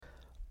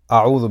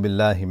أعوذ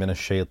بالله من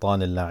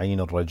الشيطان اللعين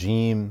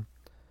الرجيم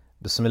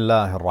بسم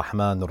الله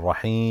الرحمن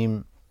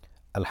الرحيم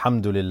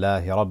الحمد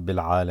لله رب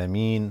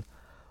العالمين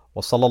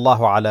وصلى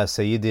الله على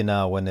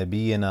سيدنا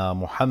ونبينا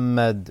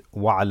محمد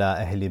وعلى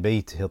أهل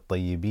بيته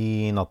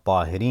الطيبين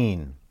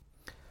الطاهرين.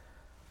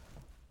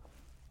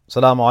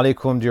 Assalamu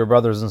alaikum, dear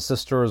brothers and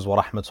sisters,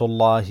 wa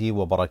rahmatullahi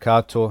wa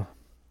barakatuh,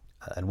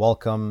 and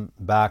welcome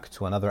back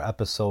to another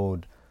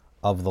episode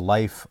of the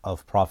life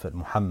of Prophet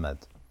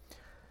Muhammad.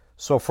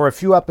 So for a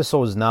few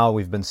episodes now,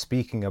 we've been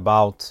speaking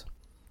about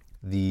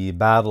the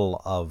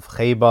Battle of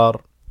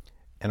Khaybar.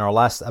 In our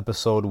last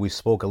episode, we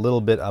spoke a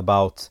little bit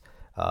about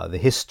the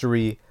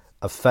history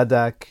of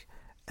Fadak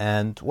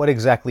and what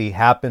exactly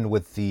happened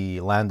with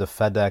the land of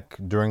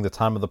Fadak during the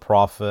time of the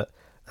Prophet,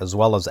 as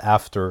well as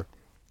after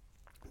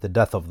the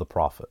death of the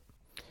Prophet.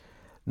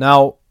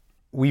 Now,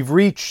 we've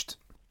reached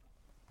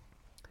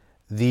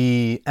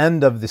the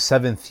end of the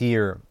 7th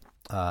year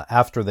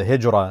after the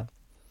Hijrah.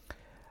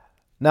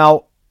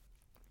 Now,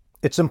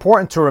 it's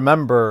important to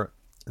remember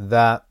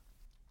that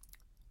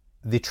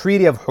the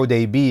Treaty of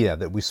Hudaybiyah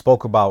that we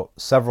spoke about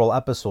several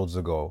episodes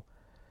ago,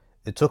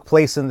 it took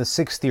place in the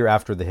 6th year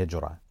after the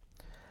Hijrah.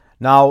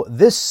 Now,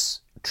 this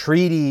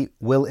treaty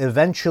will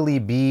eventually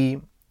be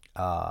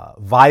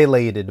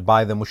violated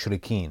by the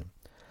Mushrikeen.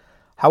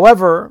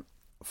 However,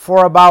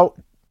 for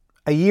about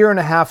a year and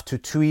a half to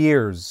 2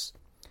 years,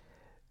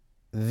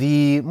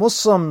 the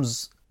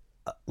Muslims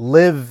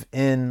live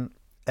in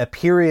a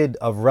period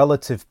of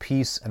relative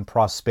peace and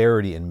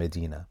prosperity in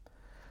Medina.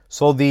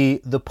 So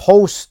the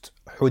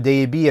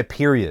post-Hudaybiyah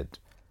period,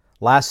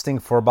 lasting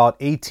for about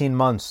 18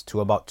 months to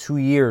about 2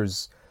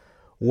 years,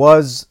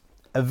 was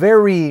a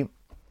very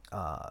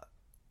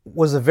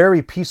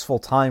peaceful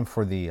time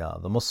for the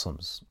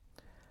Muslims.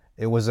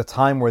 It was a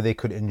time where they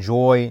could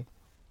enjoy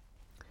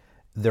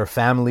their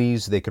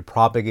families, they could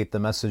propagate the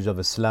message of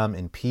Islam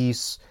in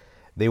peace.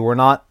 They were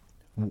not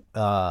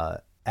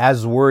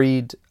as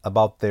worried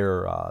about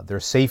their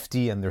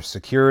safety and their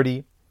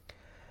security.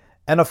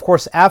 And of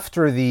course,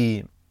 after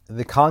the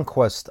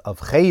conquest of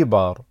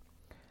Khaybar,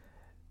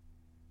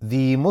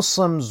 the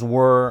Muslims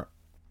were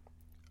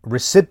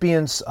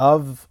recipients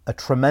of a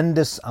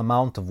tremendous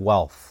amount of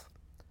wealth.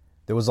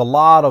 There was a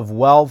lot of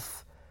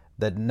wealth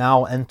that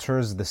now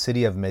enters the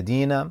city of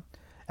Medina.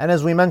 And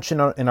as we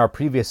mentioned in our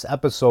previous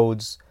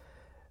episodes,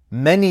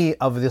 many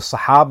of the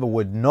Sahaba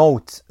would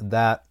note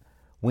that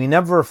we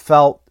never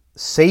felt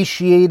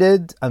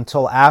satiated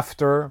until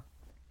after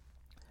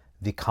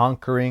the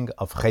conquering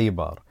of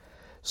Khaybar.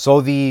 So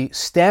the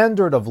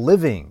standard of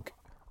living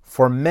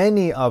for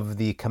many of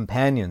the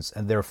companions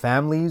and their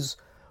families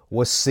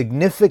was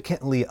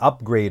significantly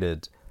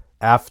upgraded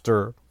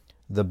after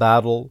the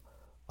Battle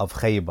of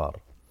Khaybar.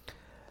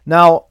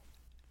 Now,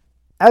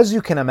 as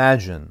you can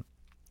imagine,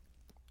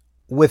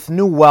 with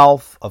new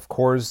wealth, of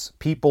course,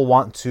 people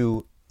want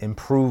to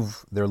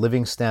improve their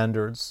living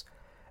standards.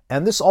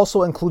 And this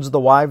also includes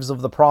the wives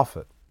of the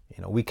Prophet.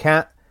 We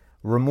can't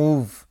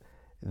remove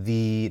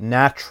the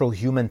natural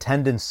human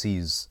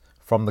tendencies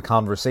from the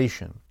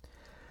conversation.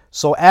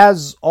 So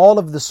as all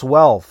of this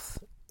wealth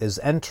is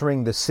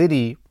entering the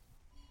city,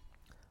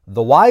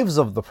 the wives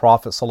of the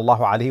Prophet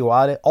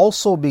ﷺ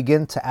also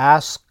begin to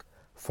ask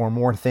for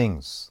more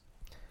things.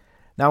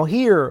 Now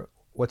here,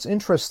 what's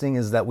interesting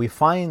is that we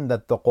find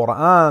that the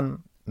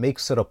Quran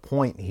makes it a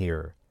point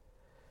here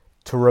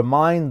to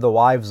remind the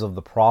wives of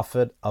the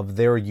Prophet of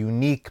their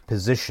unique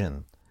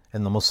position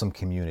in the Muslim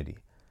community.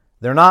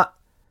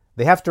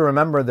 They have to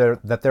remember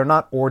that they're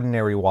not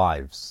ordinary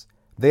wives.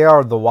 They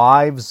are the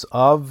wives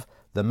of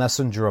the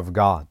Messenger of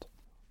God,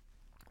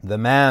 the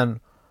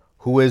man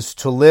who is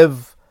to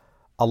live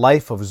a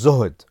life of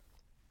zuhud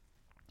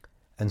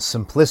and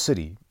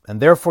simplicity. And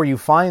therefore you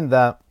find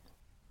that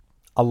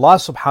Allah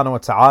subhanahu wa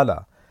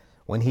ta'ala,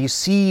 when He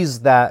sees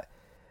that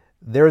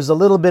there's a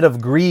little bit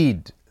of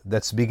greed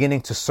that's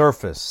beginning to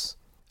surface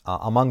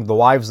among the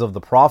wives of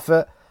the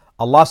Prophet,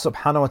 Allah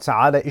subhanahu wa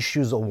ta'ala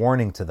issues a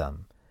warning to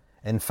them.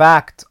 In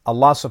fact,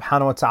 Allah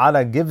subhanahu wa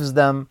ta'ala gives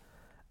them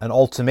an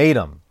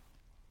ultimatum.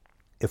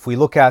 If we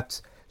look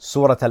at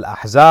Surah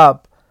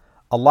Al-Ahzab,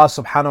 Allah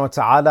subhanahu wa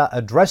ta'ala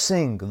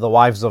addressing the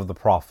wives of the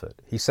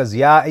Prophet, He says,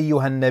 Ya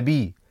ayyuhan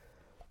nabi,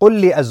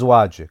 qul li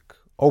azwajik,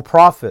 O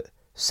Prophet,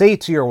 say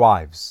to your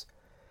wives,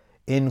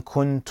 إن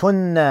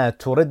كنتن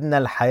تردن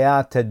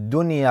الحياة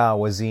الدنيا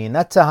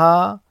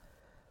وزينتها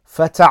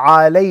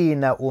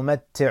فتعالين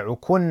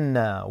أمتعكن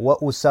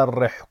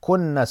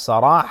وأسرحكن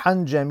سراحا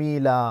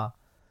جميلا.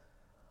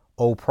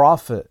 O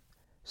Prophet,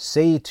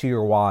 say to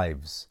your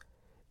wives,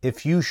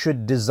 if you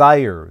should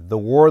desire the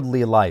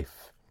worldly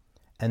life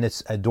and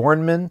its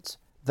adornment,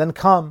 then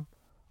come,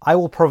 I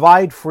will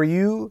provide for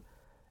you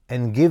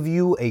and give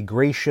you a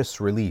gracious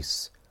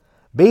release.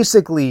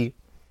 Basically,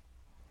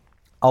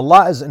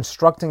 Allah is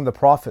instructing the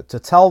Prophet to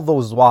tell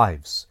those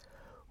wives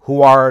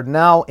who are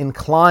now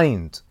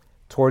inclined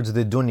towards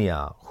the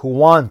dunya, who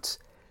want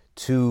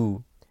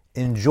to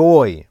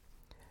enjoy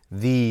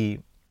the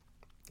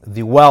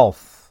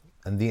wealth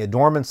and the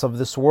adornments of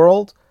this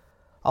world,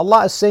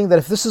 Allah is saying that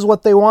if this is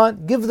what they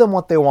want, give them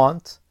what they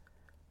want.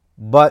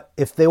 But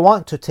if they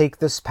want to take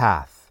this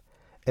path,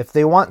 if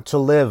they want to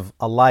live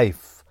a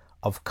life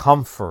of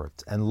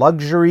comfort and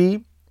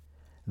luxury,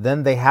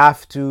 then they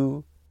have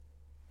to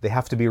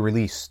be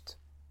released.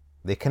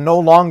 They can no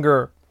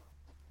longer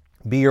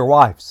be your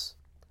wives.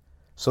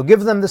 So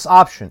give them this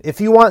option. If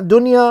you want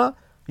dunya,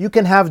 you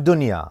can have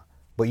dunya,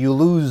 but you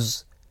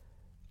lose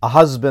a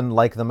husband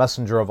like the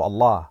Messenger of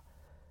Allah.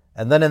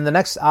 And then in the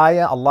next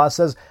ayah, Allah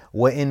says,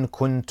 وَإِن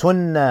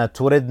كُنتُنَّ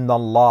تُرِدْنَ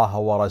اللَّهَ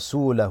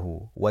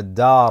وَرَسُولَهُ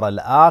وَالدَّارَ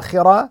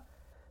الْآخِرَةَ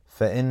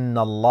فَإِنَّ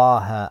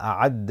اللَّهَ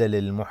أَعَدَّ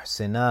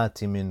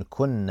لِلْمُحْسِنَاتِ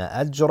مِنْكُنَّ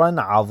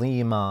أَجْرًا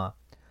عَظِيمًا.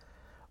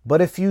 But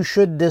if you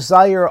should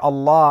desire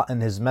Allah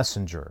and His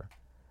Messenger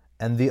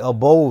and the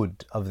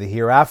abode of the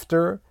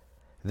hereafter,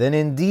 then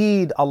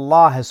indeed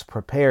Allah has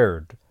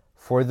prepared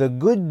for the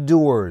good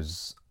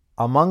doers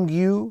among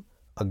you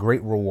a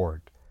great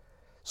reward.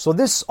 So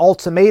this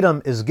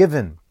ultimatum is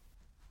given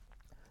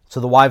to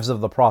the wives of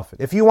the Prophet.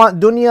 If you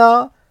want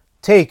dunya,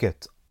 take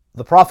it.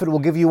 The Prophet will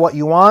give you what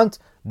you want,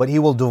 but he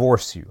will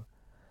divorce you.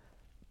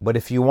 But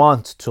if you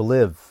want to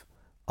live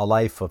a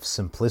life of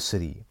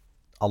simplicity,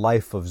 a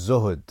life of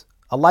zuhud,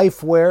 a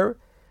life where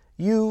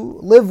you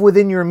live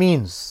within your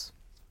means,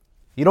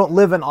 you don't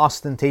live an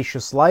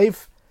ostentatious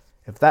life,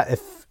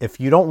 if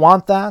you don't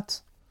want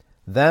that,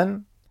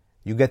 then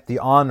you get the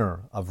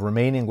honor of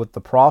remaining with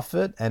the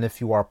Prophet, and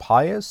if you are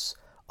pious,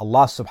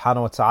 Allah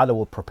subhanahu wa ta'ala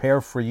will prepare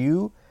for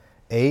you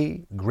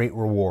a great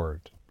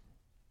reward.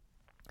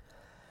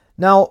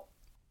 Now,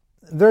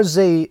 there's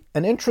an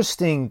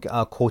interesting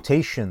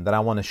quotation that I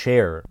want to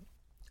share,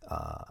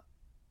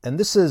 and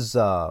this is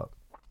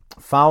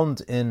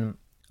found in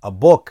a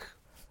book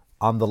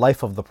on the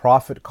life of the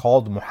Prophet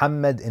called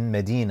Muhammad in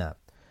Medina.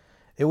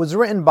 It was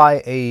written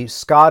by a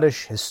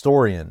Scottish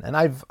historian, and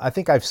I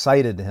think I've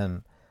cited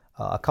him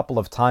a couple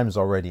of times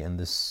already in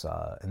this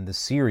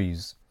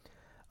series.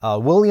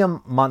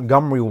 William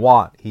Montgomery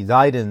Watt. He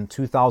died in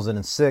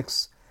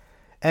 2006,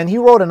 and he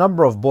wrote a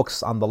number of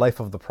books on the life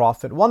of the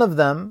Prophet. One of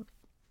them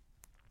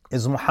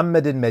is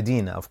Muhammad in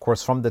Medina. Of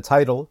course, from the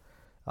title,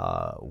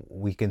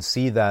 we can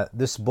see that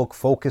this book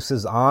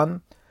focuses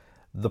on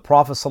the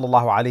Prophet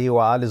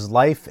ﷺ's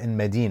life in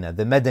Medina,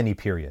 the Madani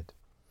period.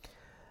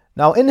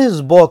 Now, in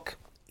his book,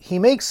 he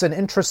makes an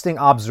interesting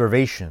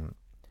observation.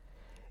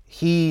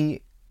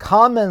 He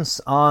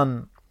comments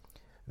on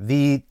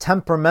the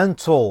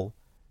temperamental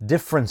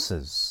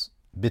differences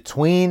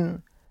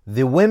between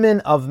the women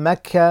of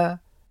Mecca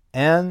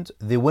and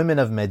the women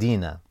of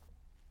Medina.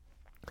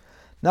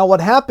 Now, what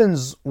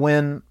happens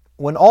when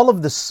all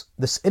of this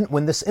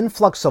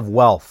influx of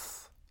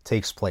wealth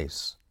takes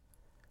place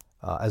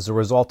as a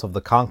result of the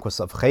conquest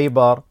of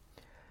Khaybar,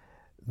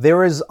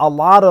 there is a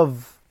lot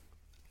of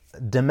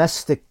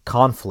domestic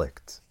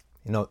conflict,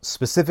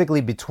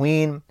 specifically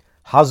between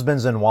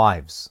husbands and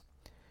wives.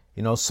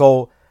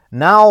 So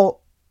now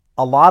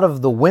a lot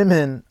of the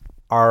women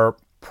are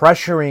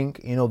pressuring,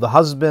 the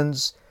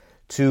husbands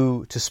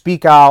to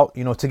speak out,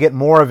 to get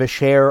more of a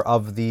share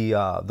of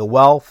the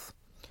wealth.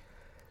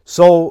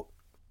 So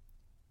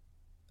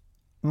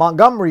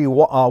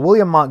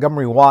William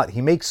Montgomery Watt,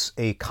 he makes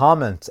a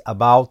comment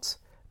about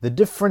the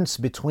difference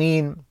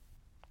between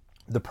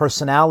the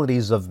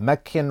personalities of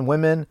Meccan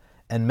women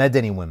and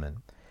Madani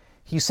women.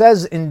 He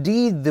says,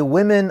 indeed, the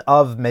women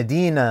of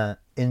Medina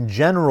in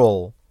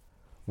general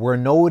were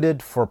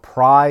noted for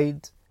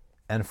pride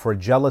and for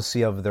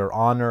jealousy of their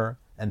honor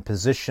and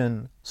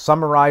position,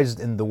 summarized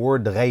in the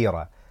word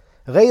ghayra.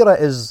 Ghayra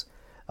is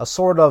a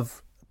sort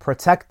of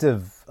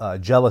protective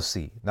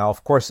jealousy. Now,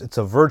 of course, it's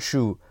a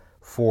virtue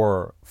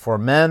for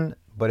men,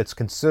 but it's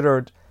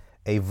considered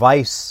a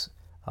vice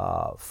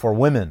for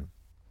women.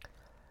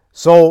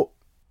 So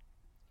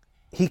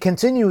he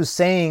continues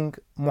saying,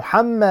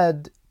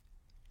 Muhammad,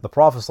 the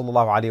Prophet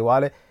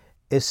ﷺ,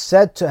 is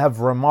said to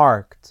have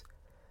remarked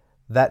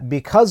that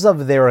because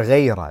of their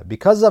ghayra,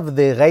 because of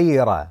the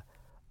ghayra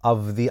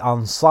of the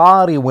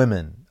Ansari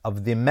women,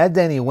 of the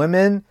Madani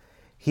women,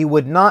 he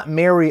would not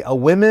marry a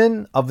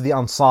woman of the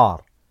Ansar,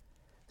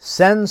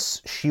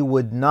 since she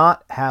would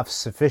not have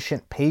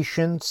sufficient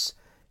patience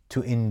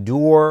to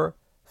endure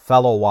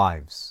fellow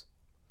wives.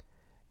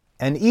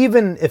 And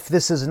even if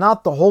this is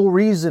not the whole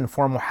reason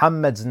for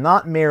Muhammad's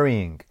not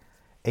marrying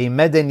a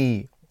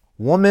Madani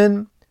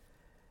woman,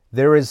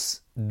 there is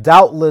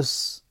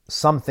doubtless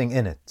something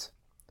in it.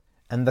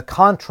 And the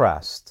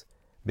contrast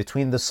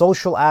between the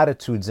social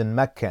attitudes in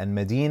Mecca and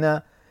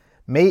Medina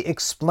may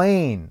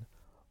explain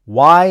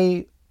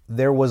why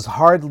there was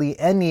hardly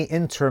any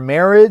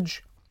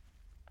intermarriage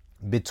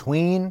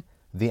between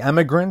the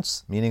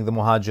emigrants, meaning the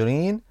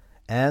Muhajirin,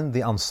 and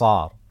the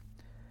Ansar.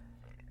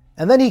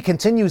 And then he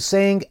continues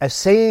saying, a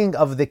saying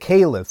of the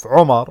Caliph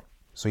Umar,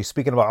 so he's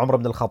speaking about Umar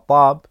ibn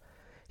al-Khattab,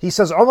 he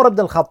says, Umar ibn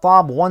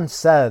al-Khattab once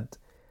said,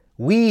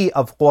 we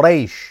of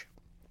Quraysh,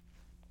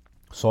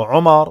 so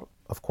Umar,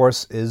 of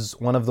course, is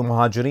one of the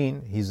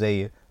Muhajirin, he's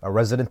a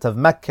resident of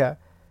Mecca,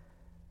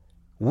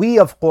 we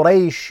of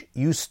Quraysh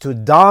used to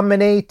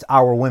dominate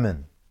our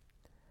women.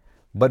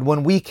 But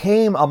when we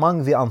came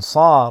among the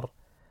Ansar,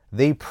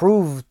 they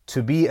proved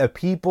to be a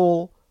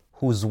people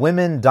whose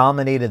women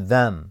dominated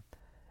them,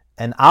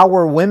 and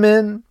our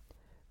women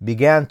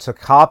began to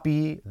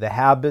copy the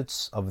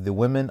habits of the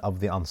women of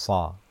the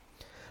Ansar.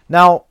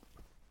 Now,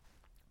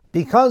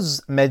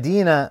 because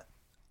Medina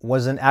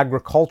was an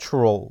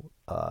agricultural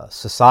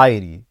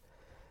society,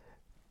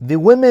 the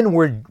women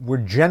were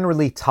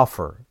generally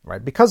tougher,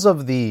 right? Because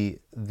of the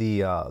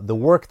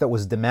work that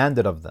was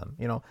demanded of them.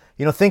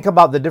 Think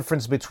about the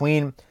difference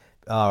between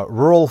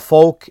rural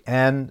folk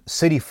and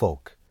city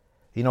folk.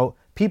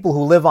 People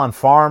who live on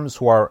farms,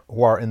 who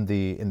are in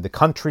the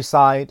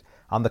countryside,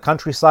 on the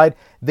countryside,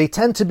 they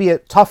tend to be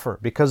tougher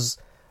because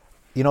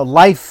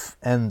life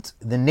and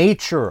the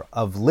nature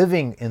of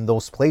living in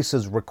those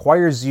places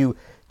requires you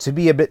to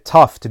be a bit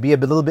tough, to be a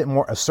little bit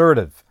more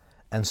assertive,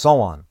 and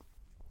so on.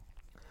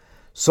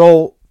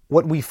 So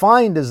what we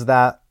find is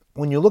that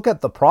when you look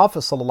at the Prophet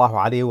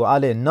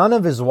ﷺ, none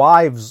of his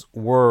wives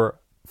were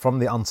from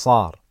the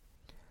Ansar,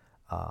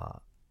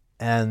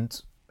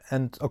 and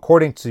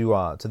according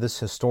to this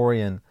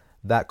historian,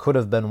 that could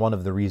have been one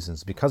of the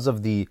reasons, because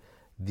of the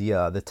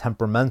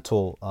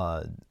temperamental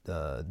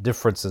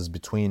differences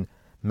between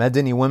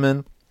Medini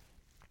women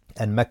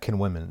and Meccan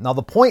women. Now,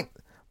 the point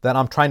that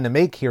I'm trying to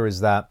make here is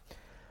that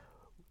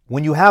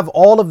when you have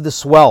all of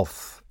this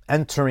wealth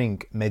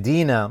entering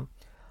Medina,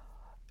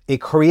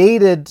 it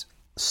created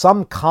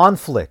some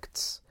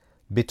conflicts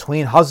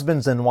between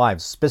husbands and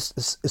wives,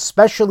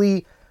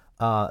 especially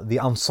the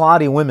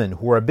Ansari women,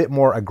 who were a bit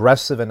more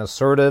aggressive and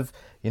assertive.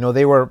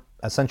 They were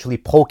essentially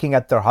poking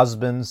at their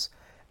husbands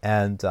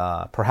and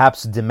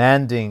perhaps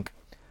demanding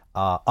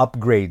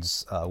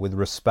upgrades with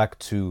respect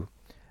to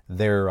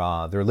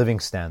their living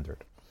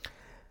standard.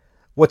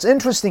 What's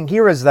interesting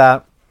here is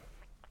that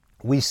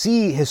we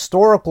see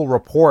historical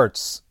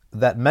reports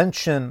that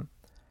mention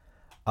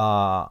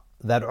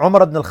that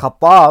Umar ibn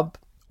al-Khattab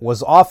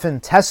was often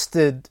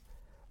tested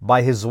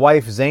by his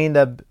wife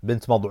Zainab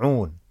bint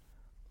Mad'un.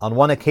 On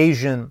one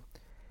occasion,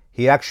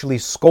 he actually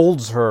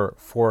scolds her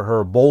for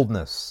her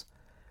boldness,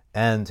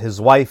 and his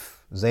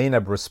wife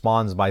Zainab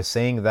responds by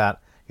saying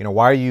that,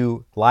 why are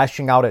you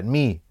lashing out at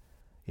me,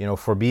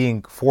 for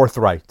being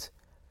forthright,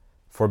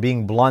 for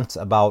being blunt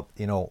about,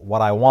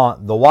 what I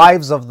want. The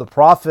wives of the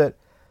Prophet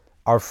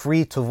are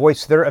free to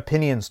voice their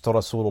opinions to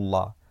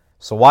Rasulullah.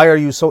 So why are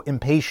you so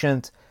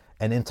impatient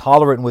and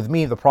intolerant with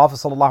me? The Prophet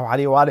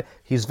ﷺ,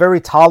 he's very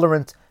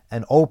tolerant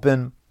and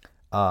open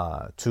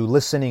to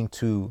listening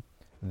to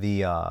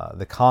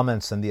the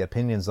comments and the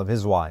opinions of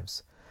his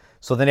wives.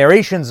 So the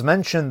narrations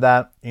mention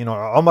that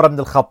Umar ibn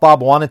al-Khattab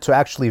wanted to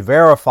actually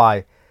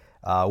verify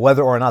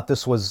whether or not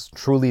this was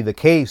truly the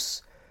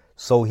case.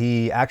 So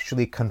he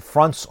actually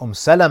confronts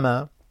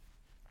Salama,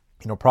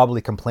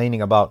 probably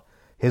complaining about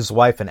his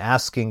wife and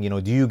asking,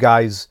 do you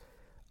guys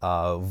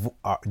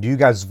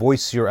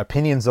voice your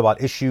opinions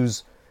about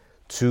issues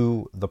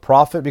to the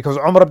Prophet? Because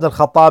Umar ibn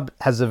al-Khattab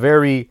has a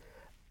very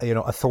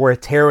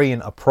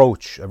authoritarian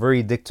approach, a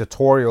very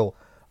dictatorial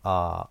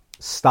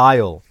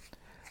style.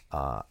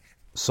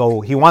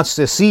 So he wants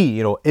to see,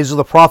 is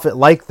the Prophet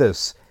like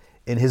this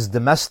in his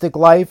domestic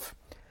life?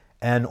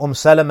 And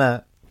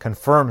Salama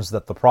confirms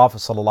that the Prophet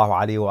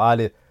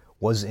ﷺ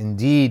was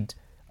indeed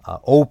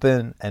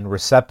open and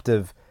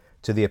receptive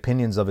to the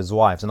opinions of his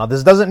wives. Now,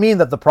 this doesn't mean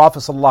that the Prophet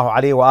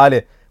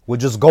ﷺ would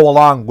just go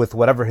along with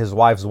whatever his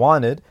wives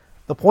wanted.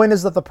 The point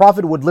is that the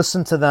Prophet would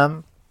listen to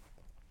them,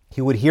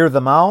 he would hear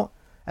them out,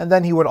 and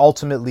then he would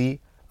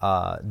ultimately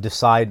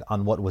decide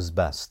on what was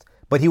best.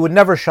 But he would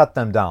never shut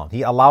them down.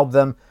 He allowed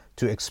them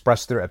to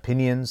express their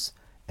opinions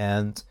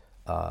and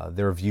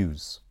their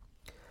views.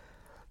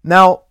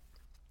 Now,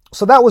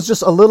 so that was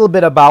just a little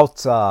bit about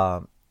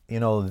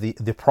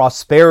the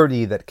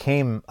prosperity that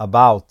came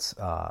about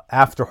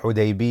after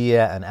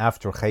Hudaybiyah and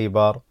after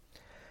Khaybar.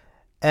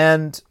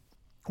 And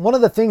one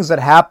of the things that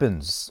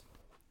happens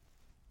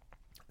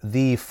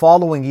the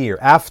following year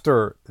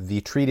after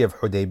the Treaty of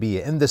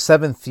Hudaybiyah, in the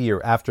 7th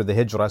year after the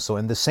Hijrah, so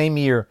in the same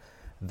year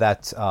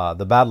that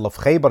the Battle of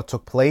Khaybar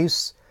took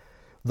place,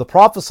 the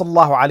Prophet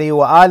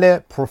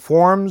ﷺ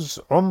performs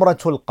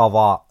Umratul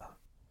Qadha.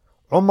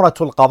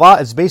 Umratul Qadha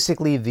is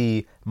basically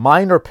the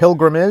minor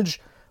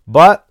pilgrimage,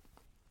 but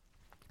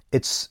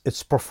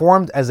it's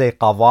performed as a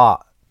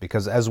Qadha,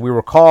 because as we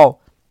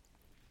recall,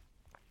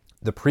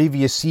 the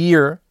previous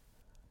year,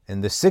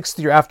 in the 6th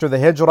year after the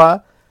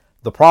Hijrah,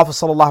 the Prophet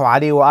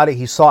ﷺ,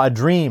 he saw a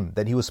dream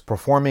that he was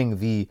performing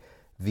the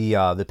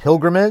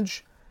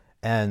pilgrimage,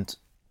 and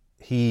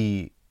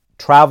he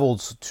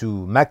travels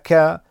to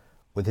Mecca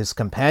with his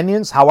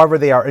companions. However,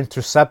 they are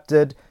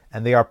intercepted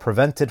and they are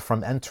prevented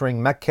from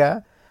entering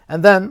Mecca.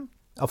 And then,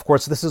 of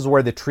course, this is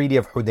where the Treaty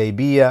of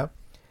Hudaybiyah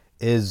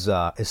is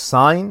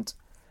signed.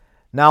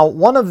 Now,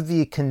 one of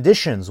the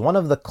conditions, one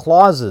of the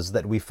clauses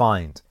that we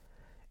find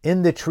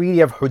in the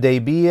Treaty of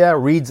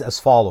Hudaybiyah reads as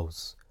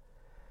follows.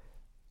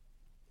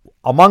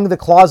 Among the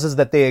clauses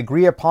that they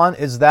agree upon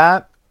is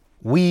that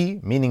we,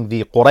 meaning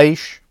the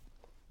Quraysh,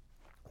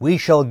 we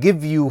shall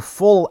give you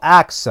full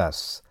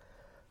access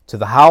to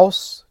the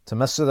house, to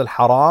Masjid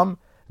al-Haram,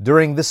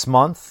 during this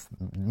month,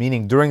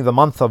 meaning during the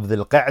month of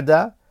Dhul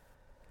Qa'dah.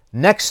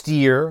 Next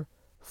year,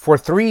 for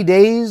 3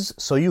 days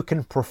so you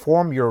can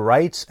perform your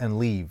rites and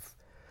leave.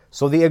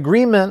 So the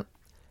agreement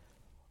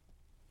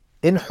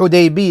in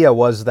Hudaybiyah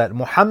was that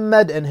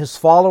Muhammad and his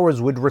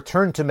followers would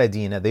return to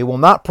Medina. They will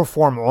not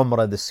perform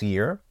Umrah this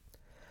year.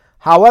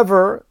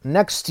 However,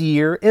 next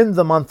year, in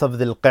the month of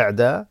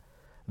al-Qadha,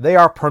 they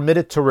are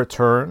permitted to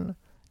return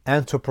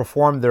and to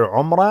perform their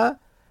Umrah,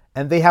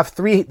 and they have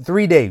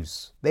three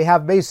days. They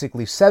have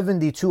basically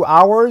 72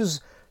 hours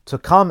to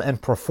come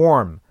and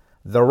perform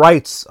the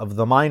rites of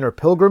the minor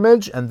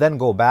pilgrimage and then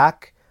go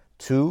back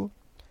to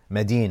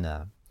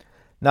Medina.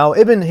 Now,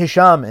 Ibn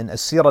Hisham in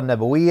As-Sirah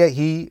al-Nabawiyyah,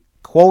 he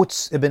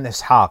quotes Ibn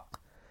Ishaq.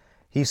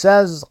 He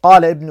says,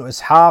 قال ابن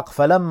إسحاق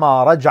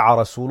فلما رجع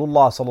رسول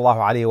الله صلى الله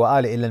عليه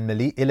وآله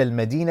إلى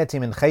المدينة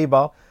من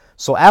خيبر.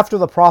 So after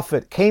the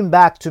Prophet came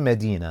back to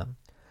Medina,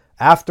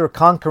 after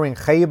conquering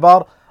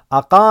Khaybar,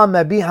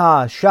 أقام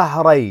بها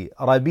شهري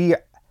ربيع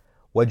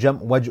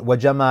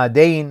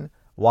وجمادين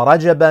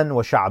ورجبا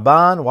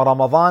وشعبان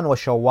ورمضان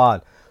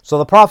وشوال. So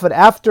the Prophet,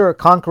 after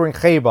conquering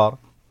Khaybar,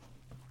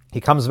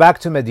 he comes back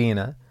to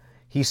Medina.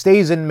 He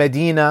stays in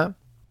Medina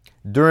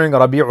during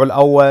Rabi'ul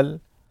Awwal,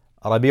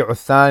 Rabi'ul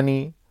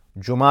Thani,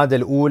 Jumad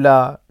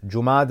al-Ula,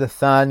 Jumad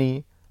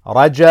al-Thani,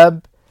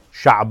 Rajab,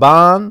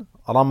 Sha'ban,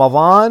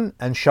 Ramadan,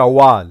 and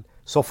Shawwal.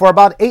 So for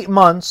about 8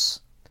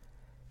 months,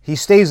 he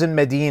stays in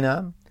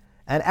Medina.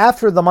 And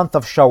after the month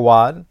of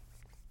Shawwal,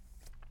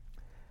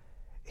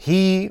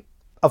 he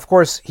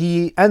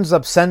ends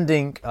up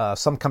sending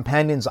some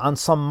companions on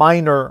some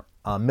minor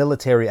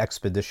military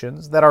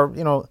expeditions that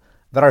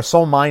are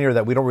so minor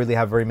that we don't really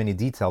have very many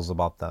details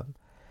about them.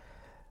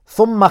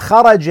 ثم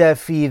خرج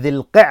في ذي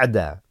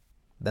القعدة.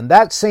 Then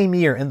that same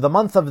year, in the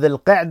month of ذي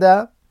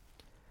القعدة,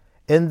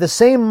 in the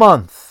same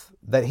month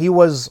that he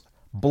was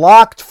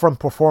blocked from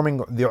performing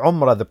the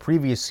Umrah the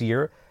previous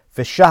year,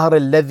 في الشهر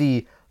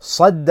الذي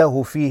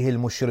صده فيه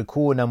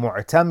المشركون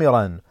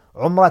معتمرا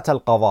عمرة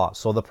القضاء.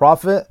 So the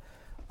Prophet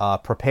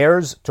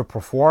prepares to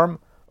perform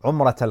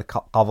عمرة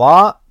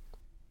القضاء.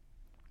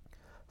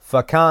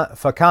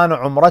 فكان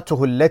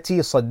عمرته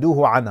التي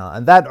صدوه عنها.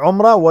 And that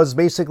Umrah was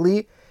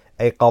basically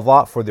a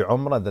qadha for the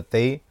Umrah that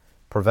they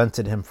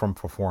prevented him from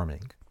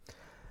performing.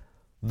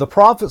 The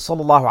Prophet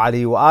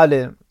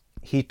ﷺ,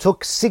 he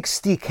took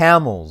 60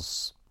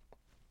 camels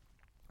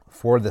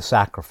for the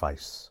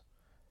sacrifice.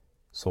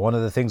 So one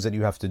of the things that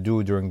you have to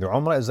do during the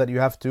Umrah is that you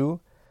have to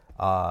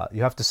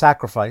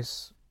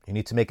sacrifice. You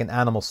need to make an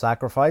animal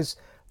sacrifice.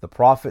 The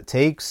Prophet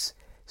takes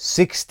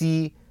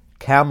 60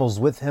 camels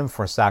with him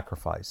for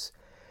sacrifice.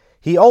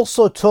 He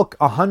also took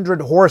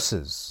 100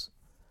 horses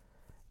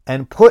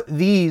and put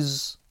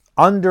these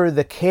under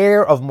the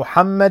care of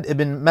Muhammad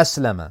ibn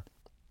Maslama.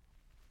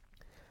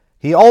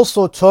 He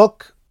also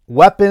took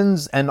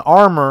weapons and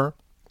armor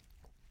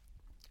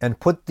and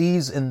put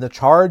these in the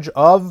charge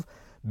of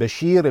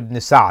Bashir ibn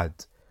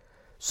Sa'ad.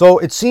 So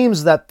it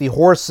seems that the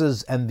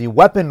horses and the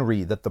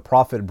weaponry that the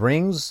Prophet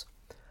brings,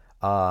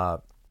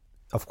 of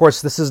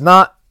course, this is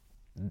not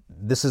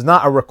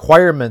a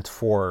requirement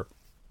for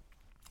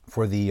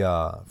the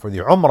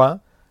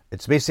Umrah.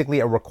 It's basically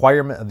a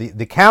requirement.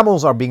 The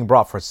camels are being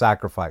brought for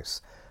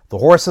sacrifice. The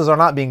horses are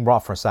not being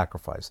brought for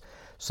sacrifice.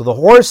 So the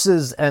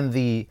horses and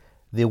the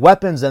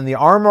weapons and the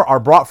armor are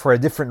brought for a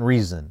different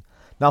reason.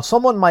 Now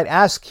someone might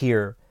ask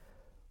here,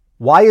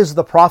 why is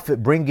the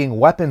Prophet bringing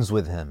weapons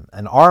with him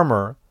and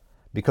armor?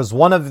 Because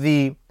one of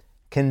the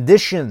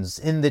conditions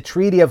in the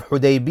Treaty of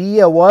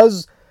Hudaybiyah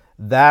was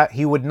that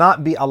he would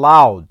not be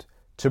allowed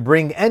to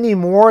bring any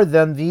more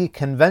than the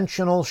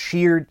conventional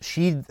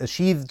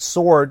sheathed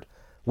sword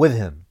with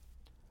him.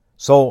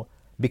 So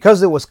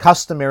because it was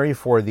customary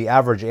for the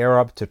average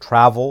Arab to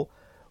travel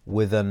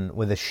with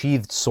a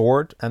sheathed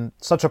sword, and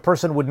such a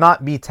person would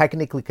not be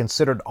technically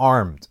considered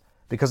armed,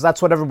 because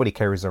that's what everybody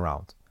carries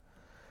around.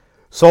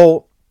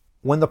 So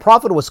when the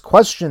Prophet was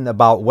questioned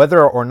about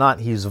whether or not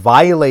he's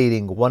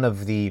violating one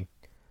of the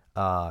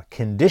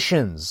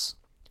conditions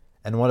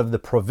and one of the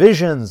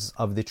provisions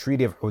of the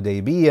Treaty of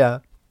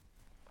Hudaybiyah,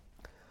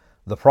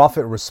 the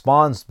Prophet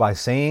responds by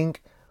saying,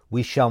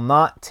 "We shall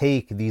not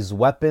take these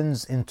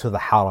weapons into the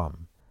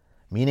haram."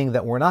 Meaning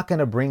that we're not going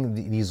to bring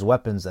these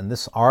weapons and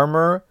this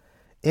armor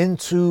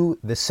into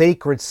the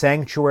sacred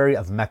sanctuary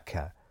of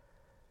Mecca.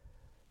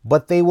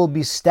 But they will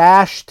be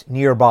stashed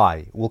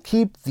nearby. We'll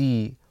keep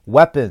the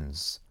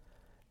weapons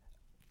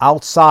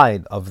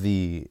outside of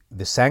the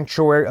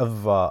sanctuary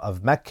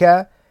of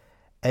Mecca.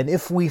 And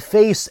if we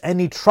face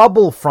any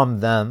trouble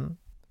from them,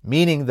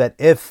 meaning that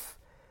if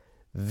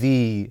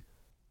the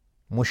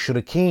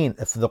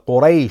mushrikeen, if the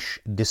Quraysh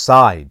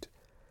decide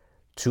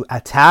to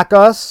attack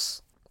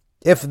us,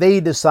 if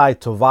they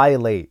decide to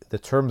violate the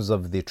terms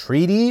of the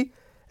treaty,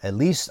 at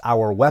least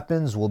our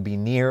weapons will be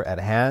near at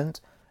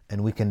hand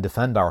and we can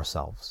defend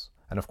ourselves.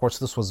 And of course,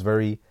 this was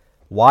very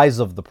wise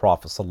of the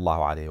Prophet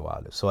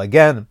ﷺ. So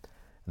again,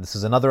 this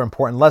is another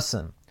important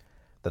lesson,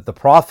 that the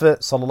Prophet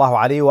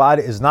ﷺ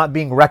is not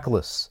being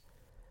reckless.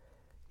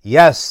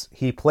 Yes,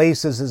 he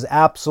places his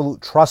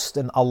absolute trust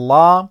in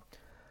Allah,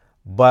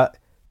 but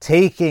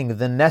taking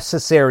the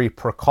necessary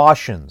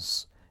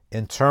precautions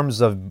in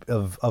terms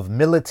of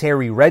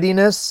military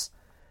readiness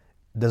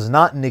does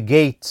not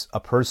negate a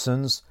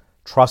person's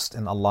trust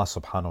in Allah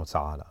subhanahu wa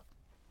ta'ala.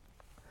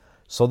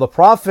 So the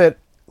Prophet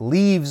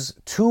leaves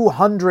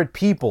 200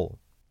 people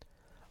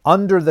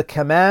under the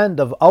command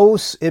of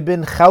Aus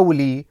ibn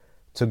Khawli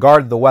to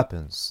guard the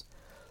weapons.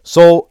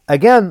 So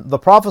again, the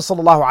Prophet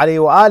sallallahu alaihi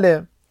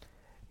wasallam,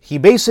 he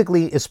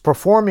basically is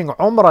performing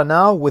Umrah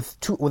now with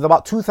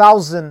about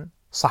 2,000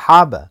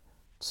 Sahaba,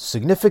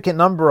 significant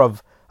number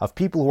of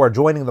people who are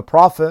joining the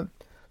Prophet.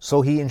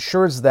 So he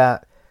ensures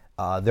that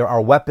there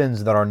are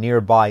weapons that are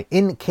nearby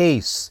in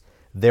case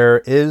there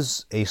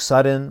is a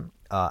sudden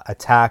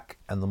attack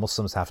and the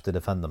Muslims have to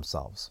defend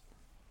themselves.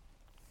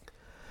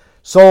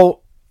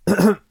 So,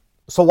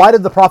 so why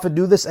did the Prophet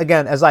do this?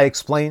 Again, as I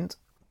explained,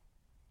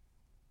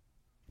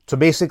 to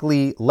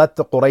basically let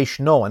the Quraysh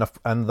know.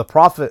 And the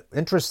Prophet,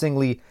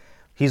 interestingly,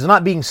 he's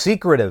not being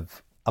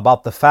secretive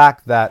about the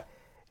fact that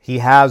he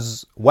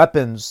has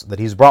weapons, that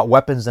he's brought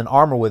weapons and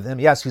armor with him.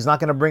 Yes, he's not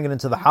going to bring it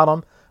into the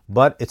Haram,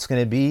 but it's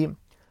going to be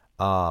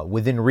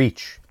within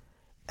reach.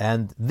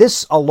 And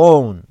this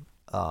alone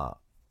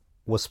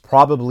was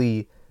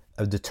probably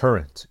a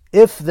deterrent.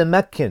 If the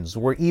Meccans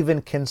were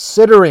even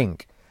considering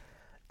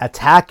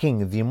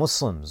attacking the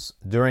Muslims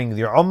during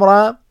the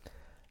Umrah,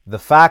 the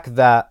fact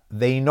that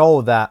they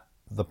know that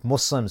the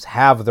Muslims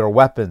have their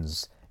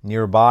weapons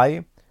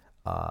nearby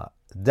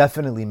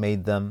definitely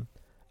made them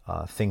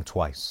think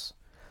twice.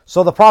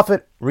 So the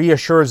Prophet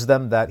reassures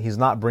them that he's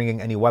not bringing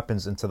any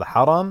weapons into the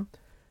Haram.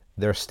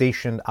 They're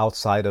stationed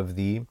outside of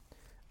the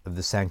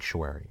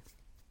sanctuary.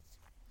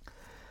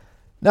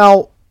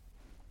 Now,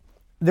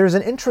 there's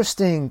an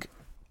interesting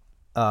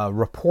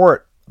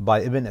report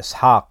by Ibn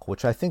Ishaq,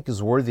 which I think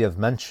is worthy of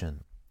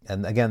mention.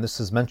 And again, this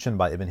is mentioned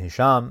by Ibn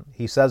Hisham.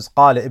 He says,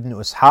 قال ابن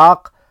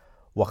إسحاق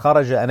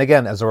وخرج. And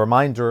again, as a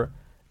reminder,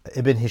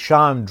 Ibn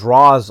Hisham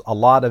draws a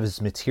lot of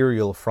his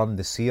material from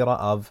the seerah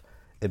of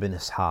Ibn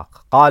Ishaq.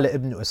 قال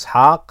ابن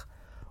إسحاق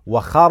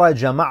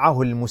وخرج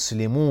معه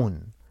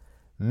المسلمون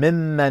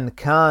ممن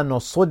كان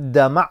صد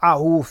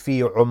معه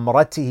في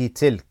عمرته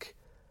تلك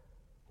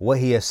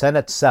وهي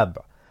سنة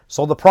 7.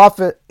 So the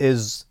Prophet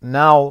is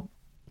now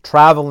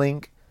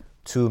traveling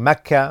to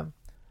Mecca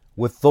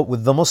with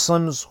the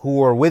Muslims who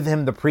were with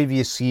him the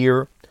previous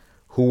year,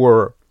 who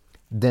were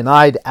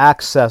denied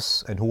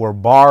access and who were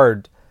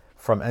barred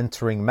from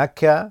entering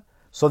Mecca.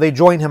 So they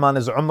join him on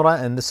his Umrah,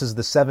 and this is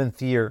the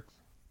 7th year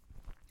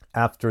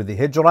after the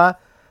Hijrah.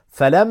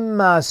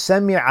 فَلَمَّا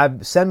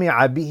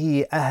سَمِعَ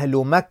بِهِ أَهْلُ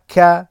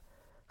مَكَّةَ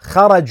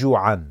خَرَجُوا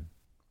عَنْ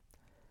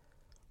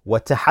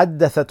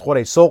وَتَحَدَّثَتْ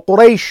قُرَيْشٌ. So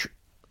Quraysh,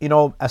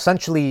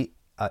 essentially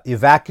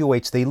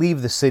evacuates. They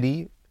leave the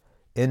city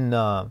in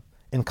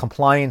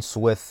compliance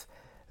with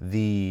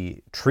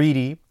the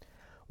treaty.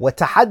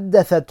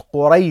 وتحدثت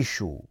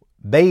قريش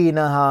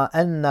بينها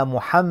أن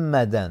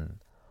محمدا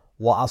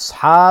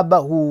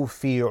وأصحابه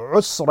في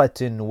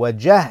عسرة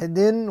وجهد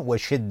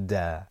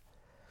وشدة.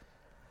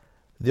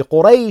 The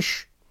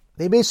Quraysh,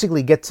 they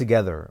basically get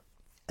together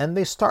and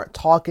they start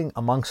talking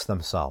amongst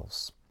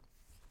themselves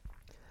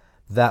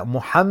that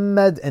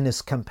Muhammad and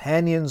his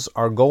companions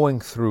are going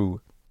through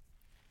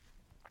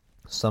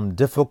some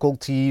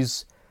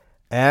difficulties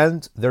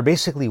and they're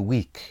basically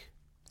weak.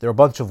 They're a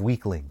bunch of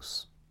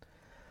weaklings.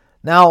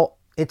 Now,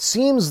 it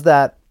seems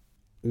that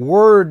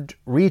word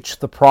reached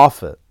the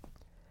Prophet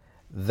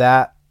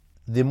that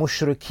the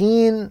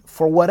mushrikeen,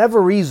 for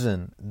whatever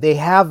reason, they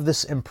have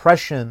this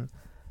impression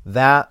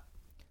that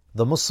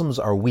the Muslims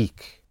are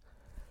weak.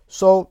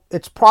 So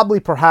it's probably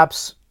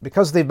perhaps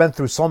because they've been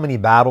through so many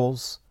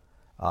battles,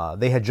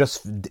 they had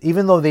just,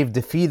 even though they've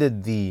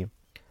defeated the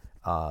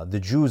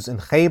Jews in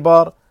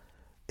Khaybar,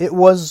 it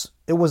was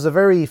a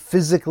very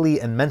physically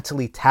and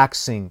mentally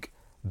taxing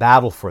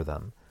battle for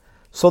them.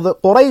 So the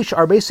Quraysh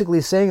are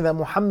basically saying that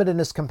Muhammad and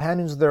his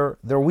companions, they're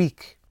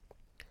weak.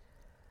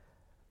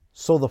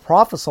 So the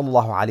Prophet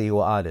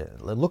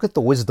ﷺ, look at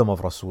the wisdom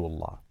of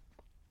Rasulullah.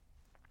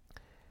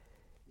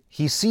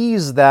 He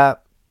sees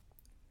that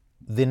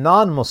the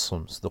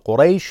non-Muslims, the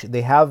Quraysh,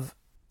 they have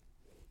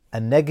a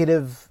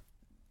negative,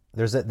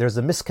 there's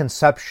a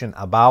misconception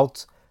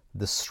about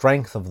the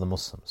strength of the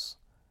Muslims.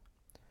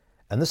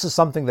 And this is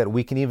something that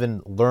we can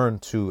even learn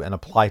to and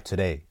apply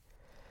today.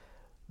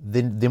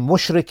 The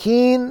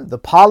mushrikeen, the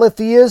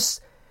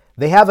polytheists,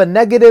 they have a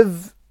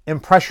negative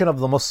impression of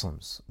the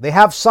Muslims. They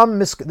have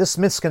this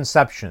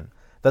misconception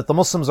that the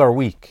Muslims are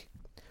weak.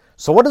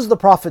 So what does the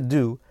Prophet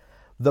do?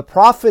 The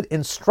Prophet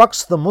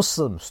instructs the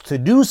Muslims to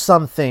do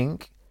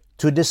something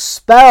to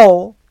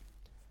dispel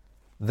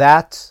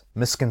that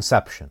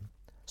misconception.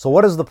 So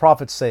what does the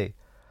Prophet say?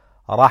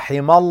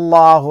 رَحِمَ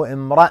اللَّهُ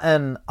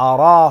إِمْرَأً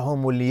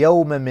أَرَاهُمُ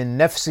الْيَوْمَ مِنْ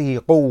نَفْسِهِ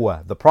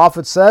قُوَّةً. The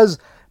Prophet says,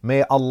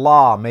 may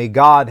Allah, may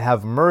God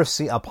have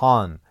mercy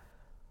upon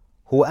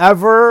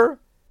whoever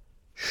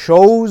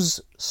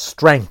shows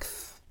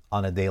strength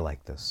on a day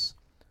like this.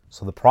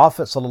 So the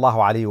Prophet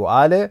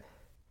ﷺ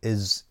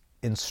is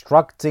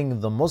instructing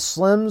the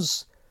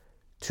Muslims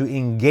to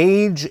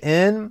engage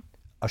in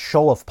a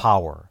show of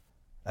power,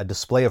 a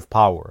display of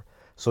power.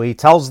 So he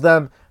tells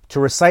them to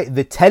recite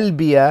the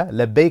talbiyah,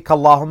 labbaik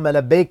Allahumma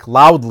labbaik,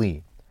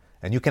 loudly.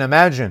 And you can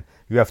imagine,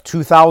 you have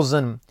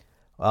 2,000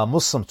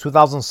 Muslims,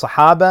 2,000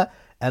 Sahaba,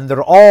 and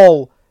they're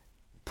all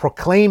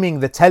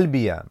proclaiming the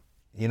talbiyah,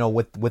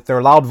 with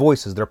their loud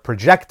voices. They're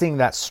projecting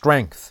that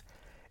strength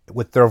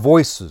with their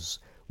voices,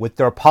 with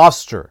their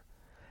posture.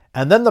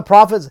 And then the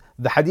Prophet,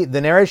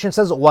 the narration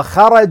says,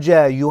 وَخَرَجَ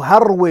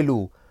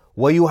يُهَرْوِلُ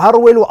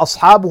وَيُهَرْوِلُ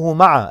أَصْحَابُهُ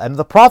مَعَهُ. And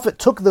the Prophet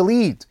took the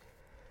lead.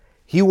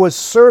 He was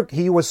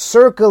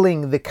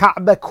circling the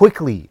Kaaba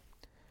quickly.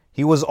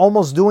 He was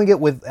almost doing it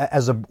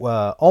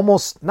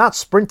almost not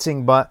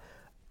sprinting, but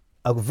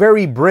a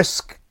very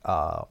brisk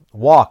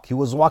walk. He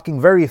was walking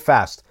very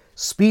fast,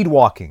 speed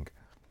walking,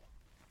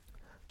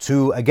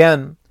 to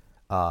again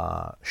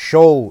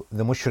show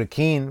the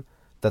mushrikeen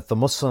that the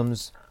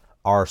Muslims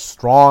are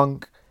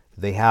strong.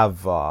 They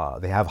have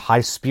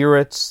high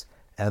spirits,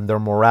 and their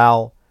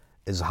morale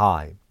is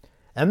high.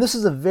 And this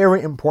is a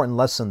very important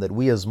lesson that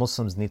we as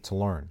Muslims need to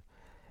learn.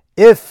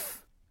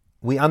 If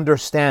we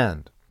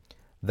understand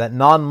that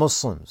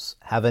non-Muslims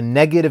have a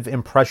negative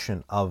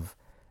impression of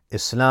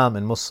Islam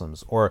and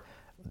Muslims, or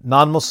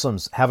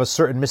non-Muslims have a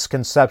certain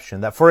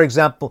misconception that, for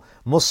example,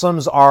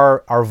 Muslims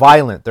are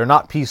violent, they're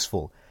not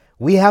peaceful,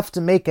 we have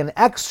to make an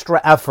extra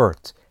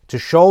effort to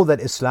show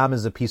that Islam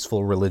is a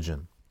peaceful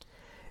religion.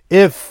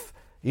 If,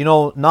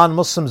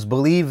 non-Muslims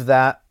believe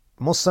that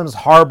Muslims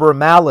harbor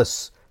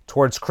malice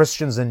towards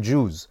Christians and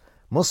Jews,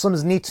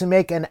 Muslims need to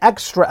make an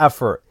extra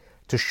effort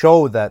to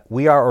show that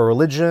we are a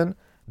religion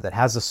that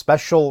has a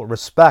special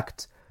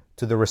respect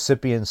to the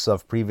recipients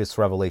of previous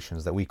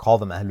revelations, that we call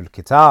them Ahlul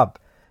Kitab.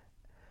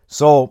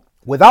 So,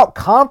 without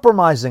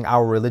compromising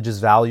our religious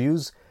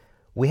values,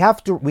 we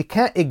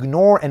can't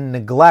ignore and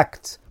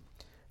neglect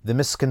the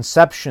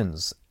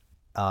misconceptions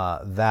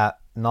that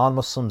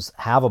non-Muslims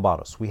have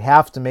about us. We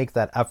have to make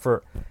that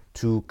effort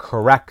to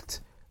correct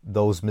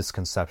those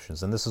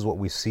misconceptions. And this is what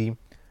we see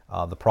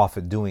the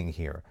Prophet doing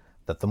here.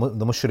 That the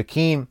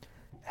mushrikeen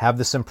have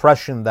this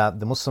impression that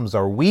the Muslims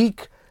are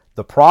weak.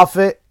 The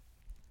Prophet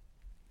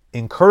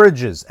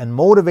encourages and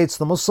motivates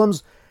the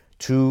Muslims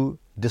to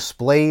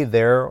display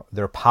their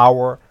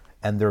power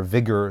and their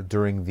vigor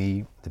during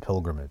the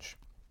pilgrimage.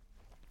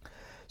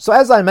 So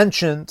as I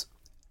mentioned,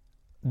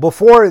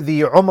 before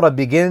the Umrah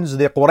begins,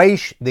 the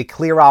Quraysh, they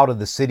clear out of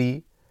the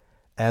city,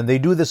 and they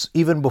do this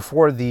even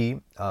before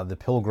the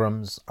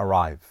pilgrims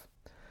arrive.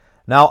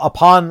 Now,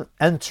 upon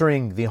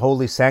entering the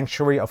holy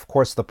sanctuary, of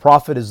course, the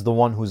Prophet is the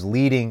one who's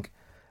leading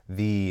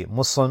the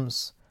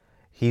Muslims.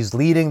 He's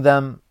leading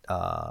them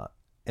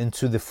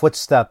into the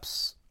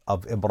footsteps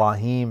of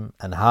Ibrahim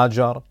and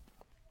Hajar,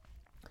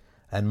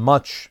 and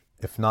much,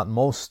 if not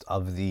most,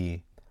 of the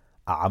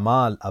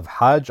a'mal of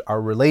Hajj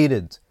are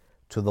related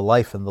to the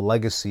life and the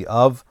legacy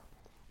of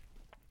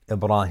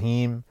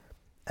Ibrahim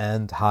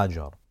and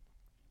Hajar.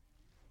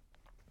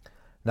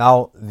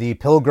 Now, the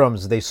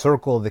pilgrims, they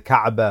circle the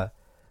Kaaba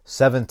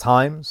 7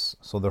 times,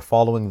 so they're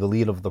following the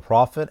lead of the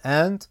Prophet,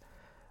 and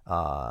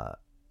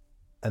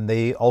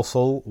they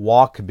also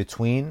walk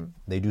between,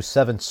 they do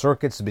 7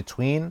 circuits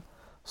between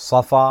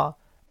Safa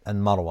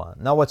and Marwa.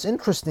 Now, what's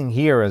interesting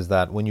here is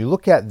that when you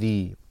look at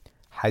the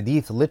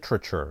hadith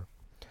literature,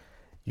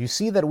 you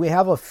see that we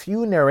have a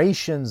few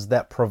narrations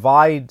that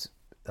provide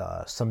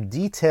some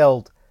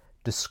detailed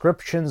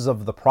descriptions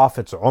of the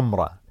Prophet's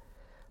Umrah.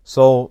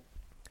 So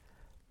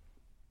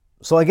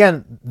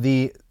again,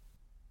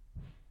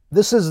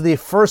 this is the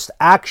first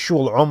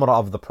actual Umrah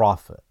of the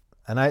Prophet.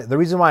 And the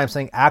reason why I'm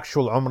saying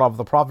actual Umrah of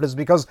the Prophet is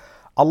because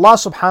Allah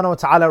subhanahu wa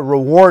ta'ala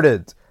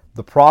rewarded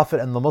the Prophet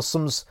and the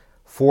Muslims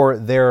for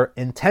their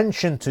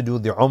intention to do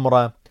the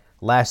Umrah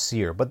last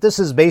year. But this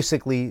is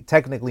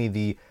technically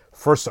the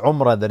first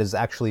Umrah that is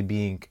actually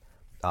being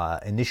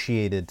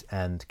initiated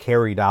and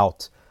carried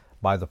out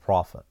by the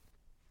Prophet.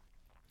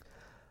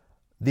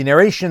 The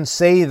narrations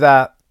say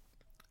that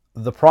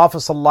the Prophet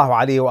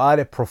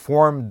ﷺ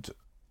performed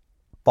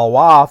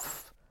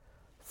tawaf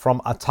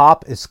from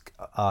atop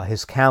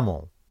his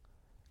camel,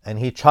 and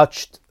he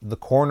touched the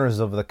corners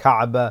of the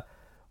Kaaba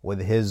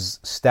with his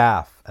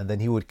staff, and then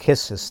he would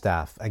kiss his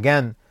staff,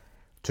 again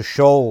to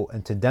show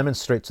and to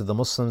demonstrate to the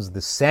Muslims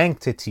the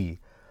sanctity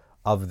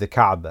of the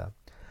Kaaba.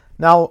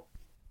 Now,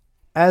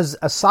 as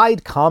a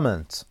side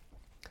comment,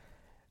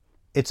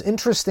 it's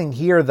interesting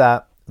here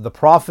that the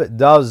Prophet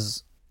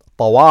does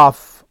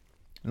tawaf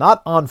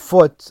not on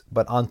foot,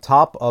 but on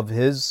top of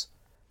his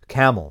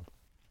camel.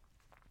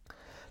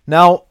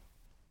 Now,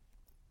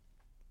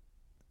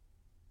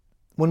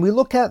 when we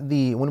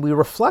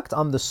reflect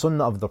on the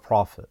Sunnah of the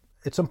Prophet,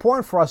 it's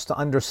important for us to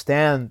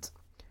understand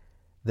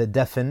the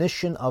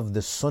definition of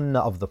the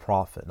Sunnah of the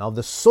Prophet. Now,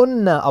 the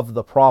Sunnah of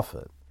the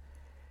Prophet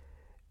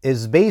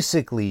is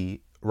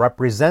basically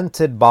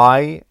represented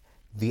by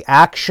the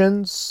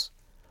actions,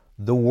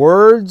 the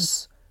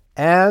words,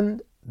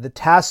 and the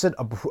tacit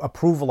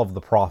approval of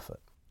the Prophet.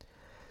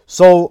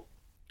 So,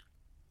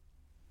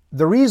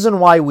 the reason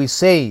why we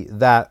say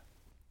that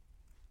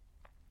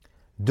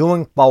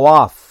doing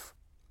tawaf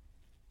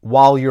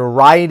while you're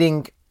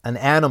riding an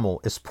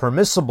animal is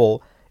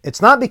permissible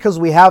It's not because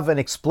we have an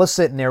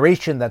explicit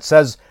narration that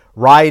says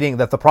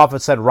that the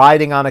Prophet said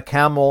riding on a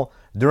camel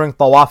during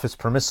tawaf is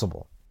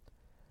permissible.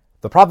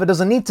 The Prophet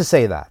doesn't need to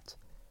say that.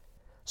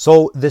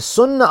 So the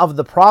sunnah of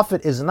the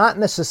Prophet is not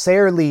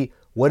necessarily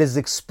what is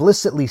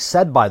explicitly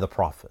said by the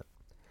Prophet.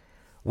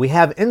 We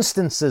have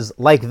instances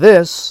like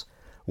this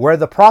where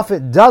the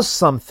Prophet does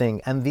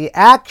something and the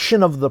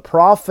action of the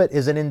Prophet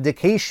is an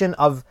indication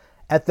of,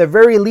 at the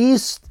very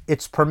least,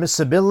 its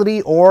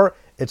permissibility or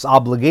its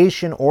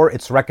obligation or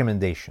its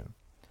recommendation.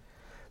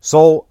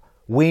 So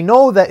we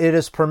know that it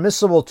is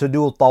permissible to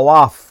do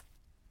tawaf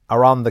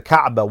around the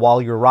Kaaba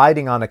while you're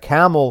riding on a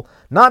camel,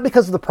 not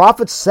because the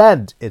Prophet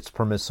said it's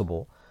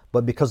permissible,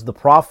 but because the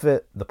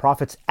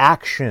Prophet's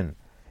action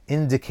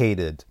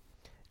indicated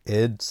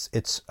its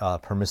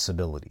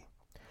permissibility.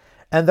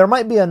 And there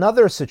might be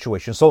another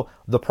situation. So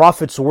the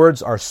Prophet's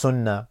words are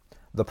sunnah.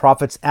 The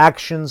Prophet's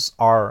actions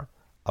are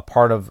a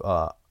part of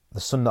the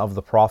sunnah of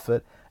the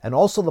Prophet. And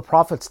also the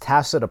Prophet's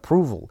tacit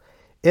approval.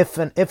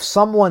 If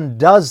someone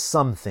does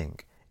something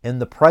in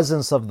the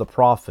presence of the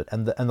Prophet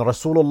and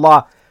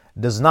Rasulullah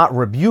does not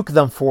rebuke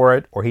them for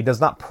it, or he does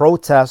not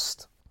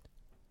protest,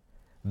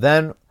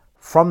 then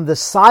from the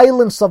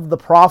silence of the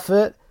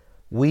Prophet,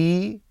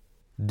 we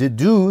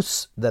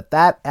deduce that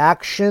that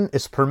action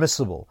is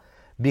permissible.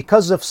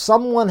 Because if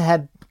someone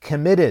had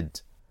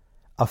committed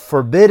a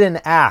forbidden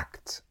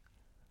act,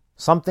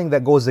 something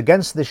that goes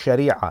against the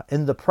Sharia,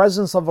 in the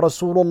presence of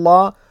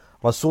Rasulullah,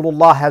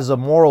 Rasulullah has a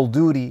moral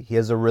duty, he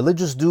has a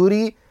religious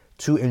duty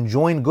to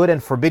enjoin good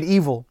and forbid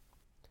evil.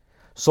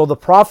 So the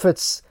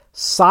Prophet's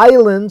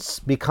silence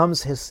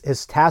becomes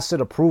his tacit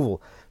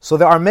approval. So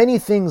there are many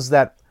things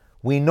that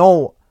we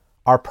know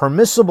are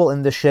permissible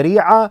in the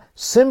Sharia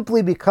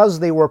simply because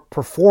they were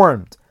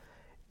performed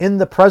in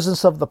the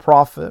presence of the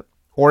Prophet,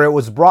 or it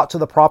was brought to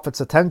the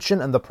Prophet's attention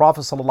and the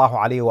Prophet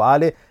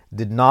ﷺ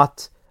did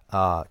not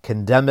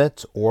condemn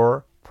it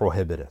or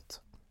prohibit it.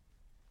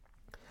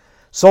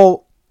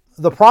 So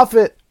the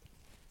Prophet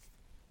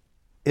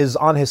is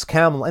on his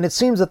camel, and it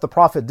seems that the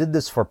Prophet did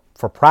this for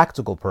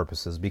practical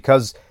purposes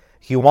because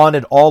he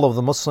wanted all of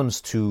the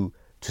Muslims to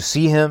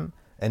see him,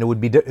 and it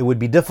would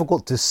be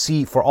difficult to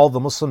see for all the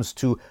Muslims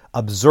to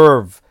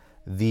observe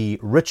the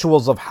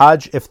rituals of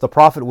Hajj if the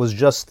Prophet was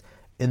just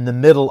in the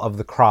middle of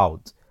the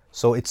crowd.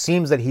 So it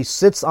seems that he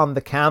sits on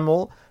the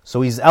camel,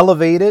 so he's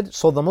elevated,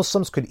 so the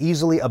Muslims could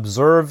easily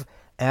observe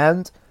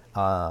and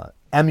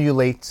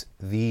emulate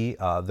the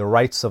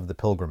rites of the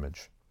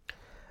pilgrimage.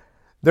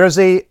 There's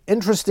an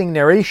interesting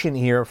narration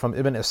here from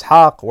Ibn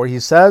Ishaq where he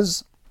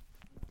says,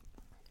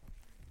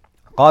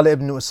 قال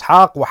ابن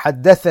إسحاق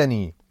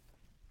وحدثني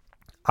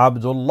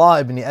عبد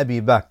الله بن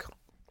أبي بكر.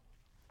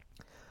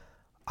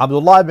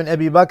 Abdullah ibn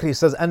Abi Bakr, he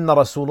says, أن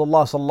رسول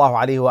الله صلى الله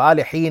عليه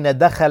وآله حين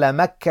دخل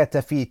مكة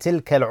في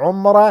تلك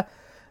العمرة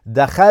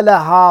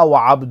دخلها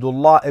وعبد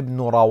الله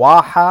ابن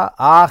رواحة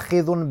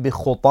آخذ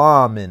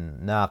بخطام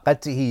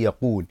ناقته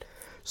يقول.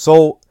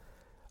 So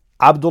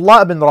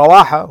Abdullah ibn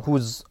Rawaha,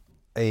 who's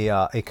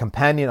a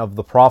companion of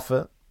the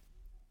Prophet,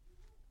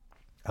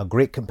 a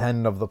great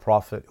companion of the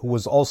Prophet, who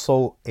was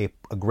also a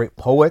great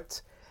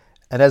poet,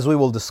 and as we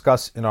will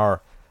discuss in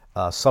our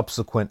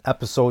subsequent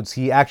episodes,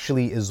 he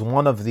actually is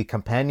one of the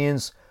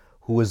companions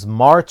who was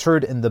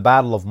martyred in the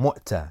Battle of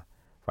Mu'tah,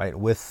 right?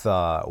 With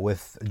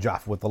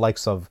the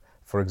likes of,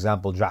 for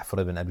example, Ja'far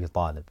ibn Abi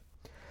Talib.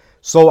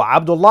 So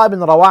Abdullah ibn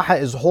Rawaha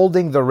is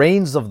holding the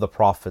reins of the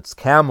Prophet's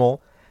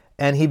camel,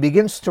 and he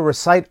begins to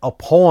recite a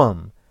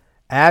poem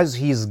as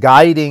he's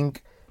guiding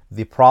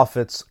the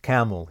Prophet's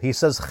camel. He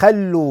says,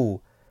 خلوا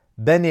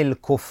بني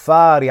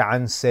الكفار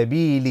عن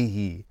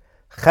سبيله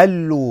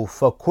خلوا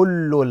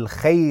فكل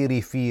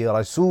الخير في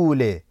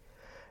رسوله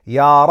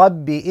يا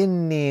رب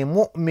إني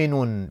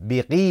مؤمن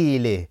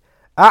بقيله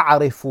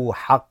أعرف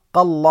حق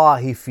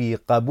الله في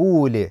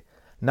قبوله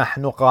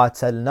نحن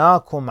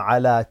قاتلناكم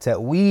على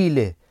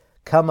تأويله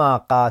كما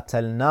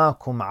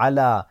قاتلناكم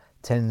على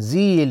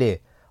تنزيله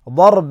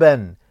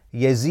ضربا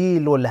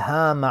يزيل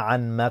الهام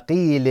عن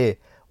مقيله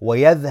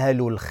ويذهل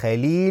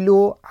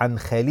الخليل عن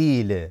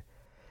خليله.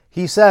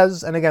 He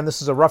says, and again,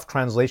 this is a rough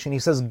translation, he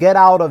says, get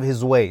out of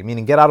his way,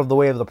 meaning get out of the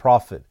way of the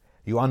Prophet,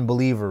 you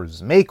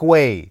unbelievers. Make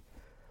way,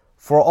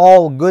 for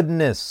all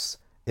goodness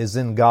is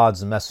in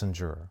God's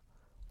messenger.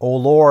 O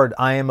Lord,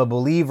 I am a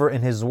believer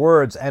in his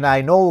words, and I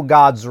know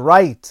God's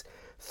right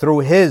through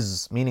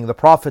his, meaning the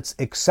Prophet's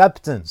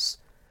acceptance.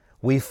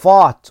 We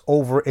fought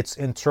over its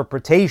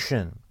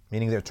interpretation,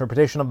 meaning the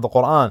interpretation of the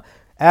Quran,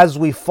 as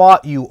we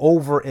fought you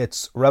over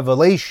its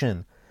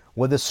revelation,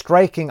 with a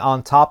striking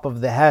on top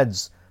of the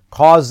heads,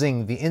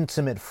 causing the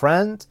intimate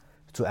friend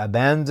to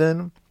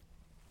abandon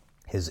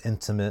his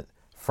intimate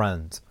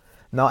friend.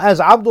 Now, as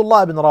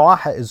Abdullah ibn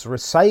Rawaha is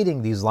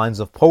reciting these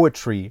lines of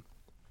poetry,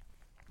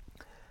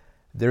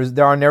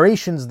 there are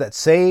narrations that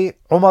say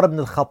Umar ibn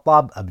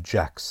al-Khattab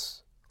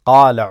objects.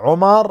 قال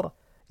عمر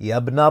يا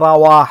ابن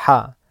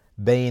رواحة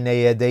بين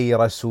يدي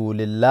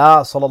رسول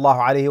الله صلى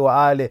الله عليه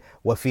وآله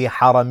وفي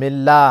حرم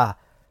الله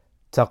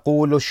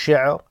تقول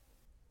الشعر.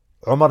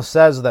 Umar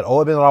says that,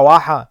 O Ibn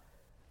Rawaha,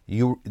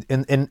 You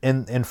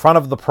in front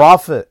of the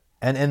Prophet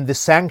and in the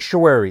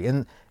sanctuary,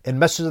 in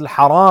Masjid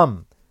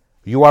al-Haram,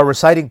 you are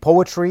reciting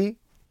poetry.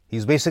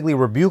 He's basically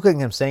rebuking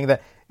him, saying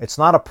that it's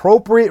not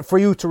appropriate for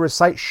you to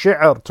recite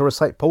shi'r, to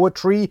recite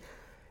poetry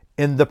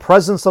in the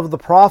presence of the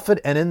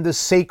Prophet and in this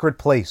sacred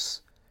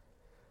place.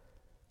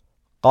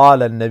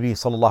 قال النبي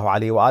صلى الله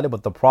عليه وآله,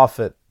 but the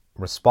Prophet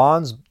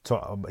responds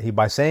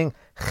by saying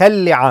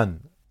خلي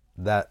عن,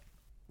 that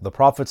the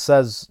Prophet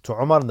says to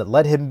Umar that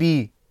let him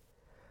be.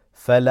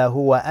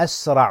 فَلَهُوَ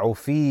أَسْرَعُ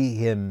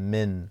فِيهِمْ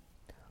مِنْ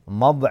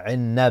نَضْحِ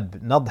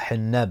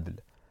النَّبْلِ.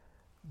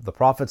 The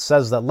Prophet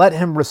says that let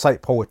him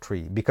recite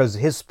poetry, because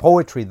his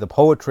poetry, the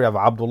poetry of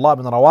Abdullah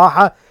ibn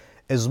Rawaha,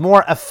 is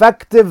more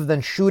effective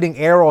than shooting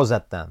arrows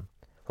at them.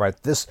 Right?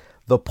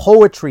 The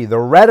poetry, the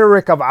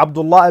rhetoric of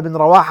Abdullah ibn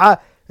Rawaha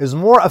is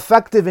more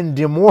effective in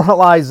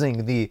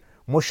demoralizing the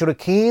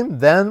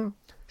mushrikeen than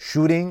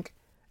shooting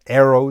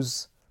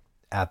arrows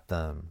at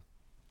them.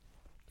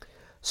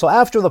 So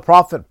after the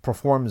Prophet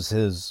performs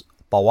his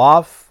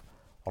tawaf,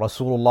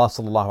 Rasulullah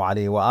sallallahu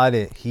alayhi wa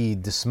alihi, he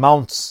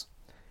dismounts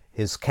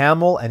his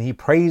camel and he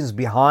prays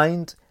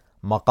behind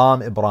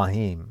Maqam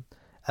Ibrahim.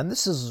 And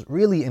this is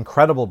really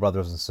incredible,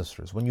 brothers and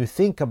sisters. When you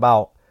think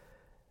about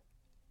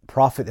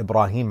Prophet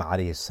Ibrahim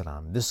alayhi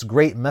salam, this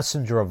great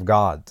messenger of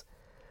God,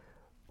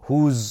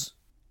 whose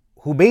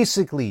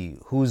memory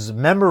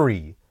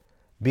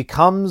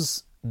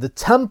becomes the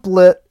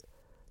template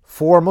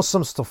for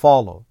Muslims to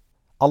follow.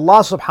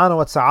 Allah subhanahu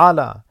wa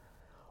ta'ala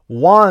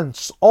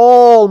wants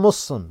all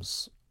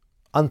Muslims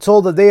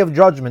until the Day of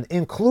Judgment,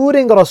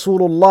 including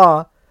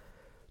Rasulullah,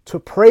 to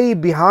pray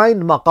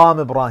behind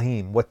Maqam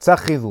Ibrahim.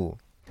 وَاتَّخِذُوا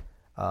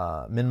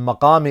مِن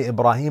مَقَامِ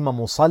إِبْرَاهِيمَ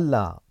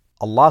مُصَلَّى.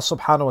 Allah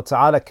subhanahu wa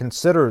ta'ala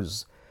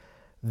considers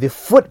the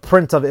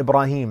footprint of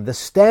Ibrahim, the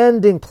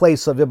standing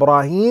place of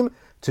Ibrahim,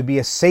 to be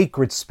a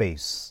sacred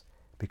space.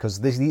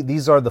 Because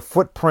these are the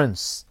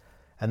footprints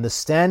and the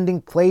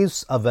standing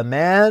place of a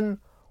man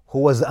who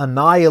was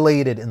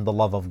annihilated in the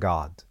love of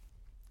God.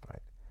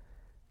 Right?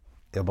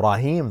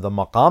 Ibrahim, the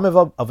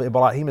maqam of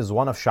Ibrahim is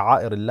one of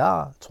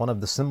sha'air-illah. It's one of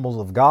the symbols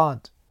of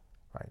God.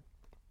 Right?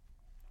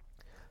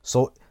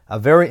 So a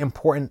very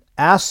important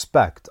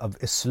aspect of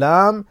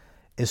Islam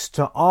is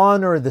to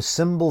honor the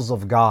symbols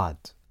of God.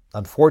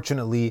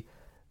 Unfortunately,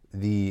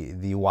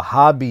 the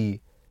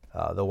Wahhabi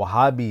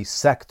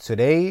sect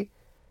today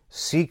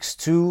seeks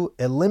to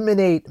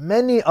eliminate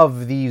many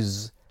of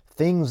these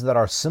things that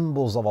are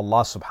symbols of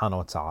Allah subhanahu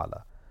wa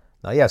ta'ala.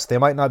 Now yes, they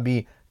might not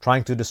be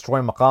trying to destroy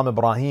Maqam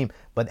Ibrahim,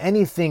 but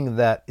anything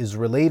that is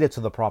related to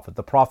the Prophet,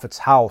 the Prophet's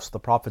house, the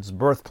Prophet's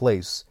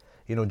birthplace,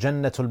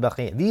 Jannatul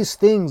Baqi', these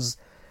things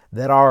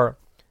that are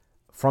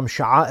from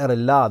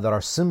sha'air-illah, that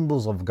are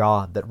symbols of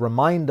God, that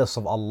remind us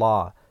of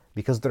Allah,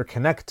 because they're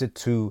connected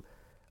to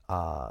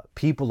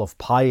people of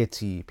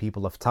piety,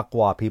 people of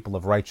taqwa, people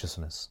of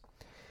righteousness.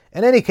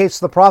 In any case,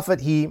 the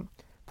Prophet, he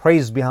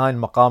prays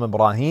behind Maqam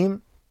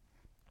Ibrahim.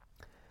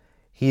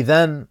 He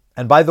then,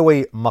 and by the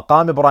way,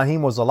 Maqam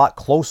Ibrahim was a lot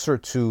closer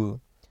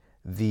to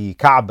the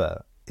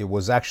Kaaba. It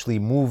was actually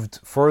moved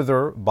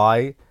further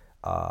by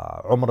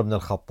Umar ibn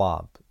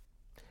al-Khattab.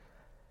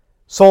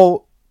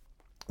 So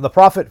the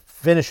Prophet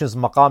finishes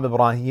Maqam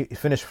Ibrahim,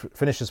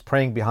 finishes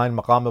praying behind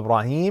Maqam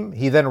Ibrahim.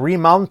 He then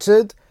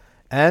remounted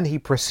and he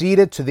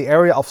proceeded to the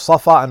area of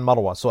Safa and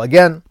Marwa. So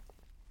again,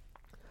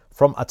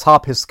 from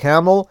atop his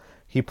camel,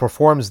 he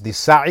performs the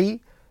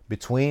sa'i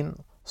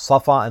between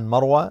Safa and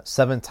Marwa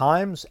 7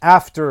 times.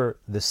 After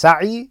the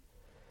sa'i,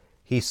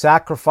 he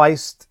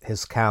sacrificed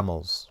his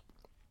camels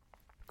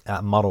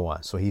at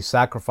Marwa. So he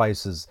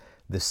sacrifices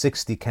the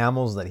 60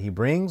 camels that he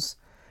brings,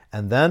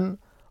 and then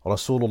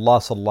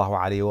Rasulullah sallallahu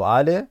alayhi wa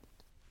alihi,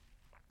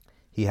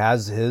 he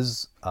has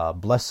his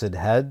blessed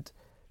head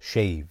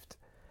shaved.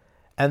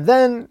 And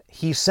then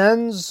he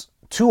sends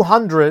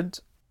 200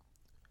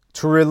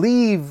 to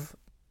relieve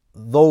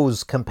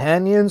those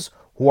companions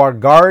who are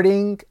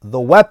guarding the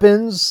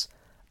weapons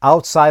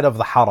outside of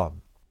the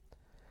haram.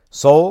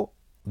 So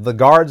the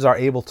guards are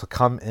able to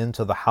come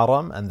into the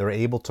haram and they're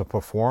able to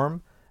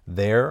perform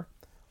their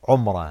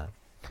umrah.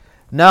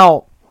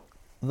 Now,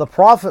 the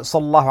Prophet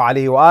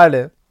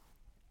ﷺ,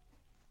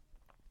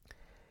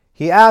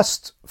 he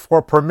asked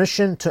for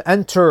permission to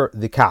enter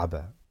the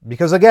Kaaba,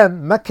 because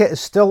again, Mecca is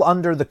still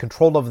under the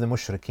control of the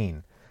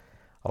mushrikeen.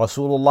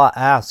 Rasulullah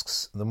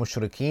asks the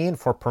mushrikeen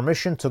for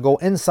permission to go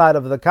inside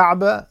of the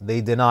Kaaba.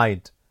 They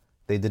denied.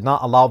 They did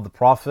not allow the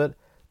Prophet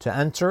to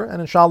enter.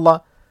 And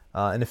inshallah,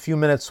 in a few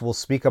minutes, we'll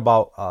speak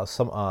about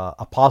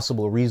a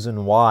possible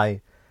reason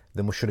why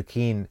the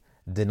mushrikeen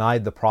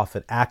denied the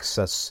Prophet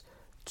access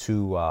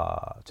to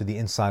the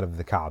inside of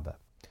the Kaaba.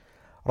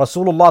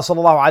 Rasulullah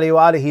sallallahu alayhi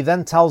wa alihi, he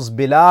then tells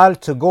Bilal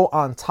to go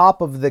on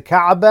top of the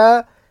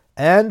Kaaba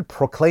and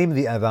proclaim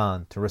the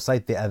adhan, to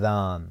recite the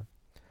adhan.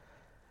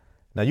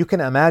 Now you can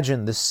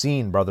imagine this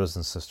scene, brothers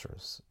and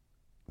sisters.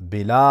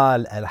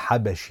 Bilal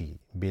al-Habashi,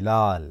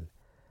 Bilal,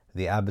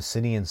 the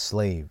Abyssinian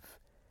slave.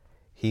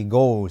 He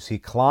goes, he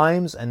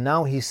climbs, and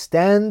now he's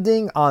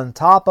standing on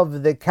top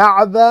of the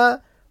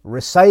Kaaba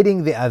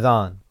reciting the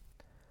adhan.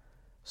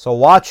 So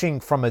watching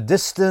from a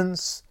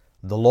distance,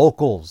 the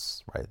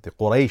locals, right, the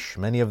Quraysh,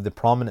 many of the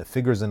prominent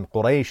figures in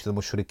Quraysh, the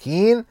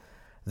mushrikeen,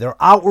 they're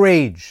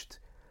outraged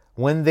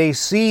when they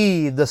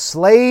see the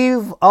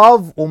slave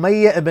of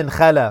Umayyah ibn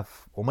Khalaf.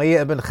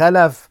 Umayyah ibn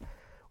Khalaf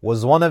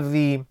was one of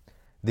the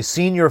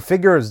senior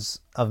figures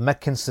of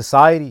Meccan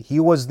society. He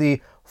was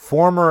the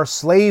former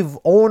slave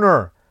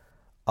owner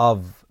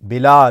of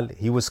Bilal.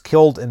 He was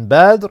killed in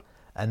Badr,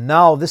 and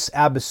now this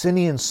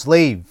Abyssinian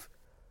slave,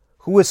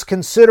 who is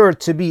considered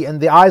to be, in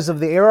the eyes of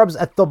the Arabs,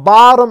 at the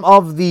bottom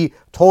of the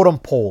totem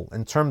pole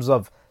in terms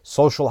of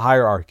social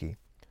hierarchy.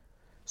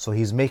 So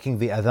he's making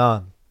the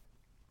adhan.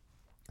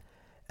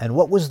 And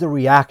what was the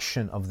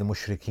reaction of the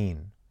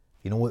mushrikeen?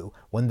 You know,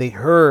 when they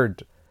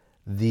heard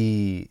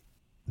the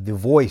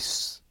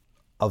voice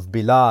of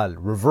Bilal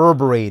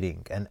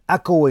reverberating and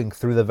echoing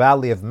through the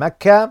valley of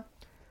Mecca,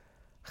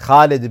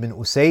 Khalid ibn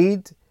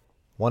Usayd,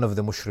 one of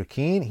the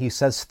mushrikeen, he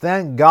says,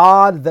 "Thank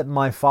God that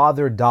my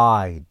father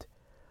died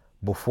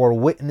before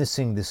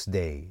witnessing this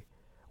day,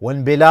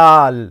 when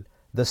Bilal,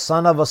 the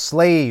son of a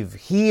slave,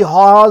 he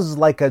haws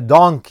like a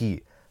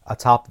donkey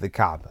atop the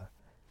Kaaba."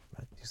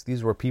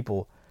 These were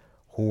people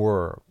who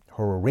were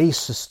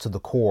racist to the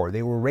core.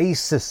 They were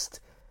racist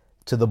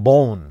to the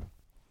bone.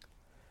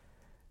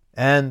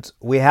 And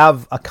we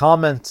have a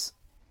comment,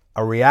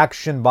 a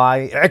reaction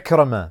by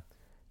Ikramah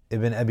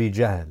ibn Abi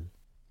Jahl.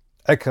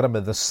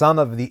 Ikramah, the son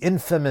of the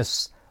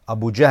infamous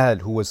Abu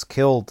Jahl, who was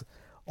killed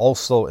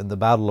also in the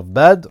Battle of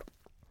Badr.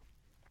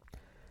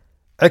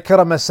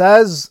 Ikramah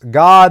says,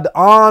 God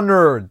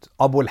honored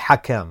Abu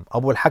al-Hakam.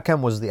 Abu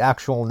al-Hakam was the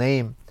actual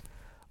name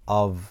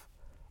of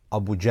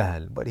Abu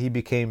Jahl, but he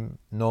became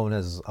known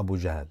as Abu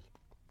Jahl.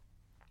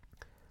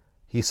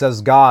 He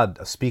says God,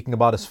 speaking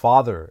about his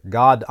father,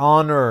 God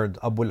honored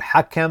Abu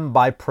al-Hakam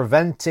by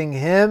preventing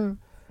him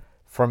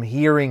from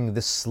hearing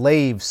the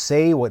slave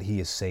say what he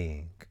is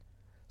saying.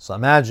 So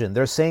imagine,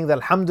 they're saying that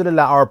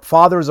alhamdulillah, our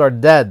fathers are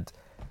dead,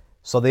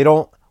 so they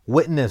don't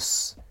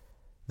witness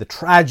the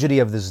tragedy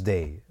of this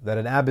day, that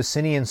an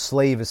Abyssinian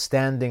slave is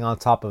standing on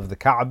top of the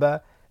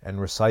Kaaba and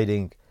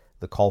reciting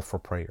the call for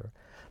prayer.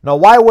 Now,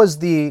 why was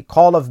the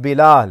call of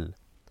Bilal,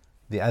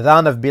 the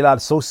adhan of Bilal,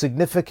 so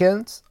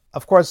significant?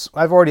 Of course,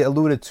 I've already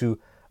alluded to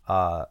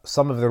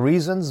some of the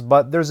reasons,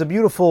 but there's a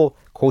beautiful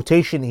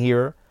quotation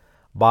here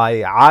by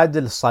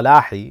Adil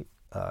Salahi.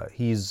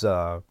 He's,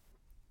 I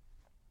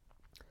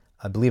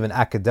believe, an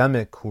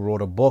academic who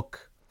wrote a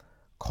book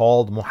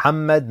called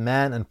Muhammad,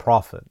 Man and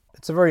Prophet.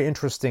 It's a very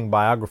interesting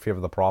biography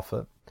of the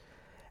Prophet.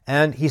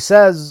 And he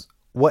says,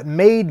 what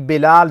made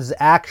Bilal's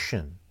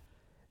action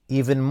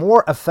even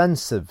more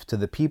offensive to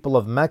the people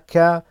of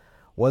Mecca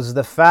was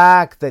the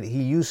fact that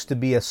he used to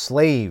be a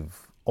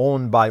slave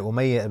owned by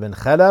Umayyah ibn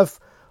Khalaf,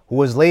 who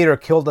was later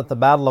killed at the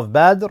Battle of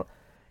Badr.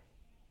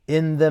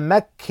 In the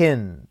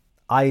Meccan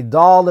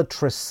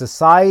idolatrous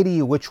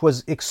society, which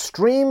was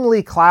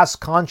extremely class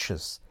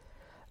conscious,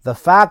 the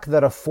fact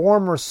that a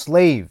former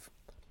slave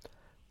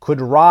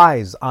could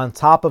rise on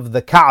top of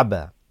the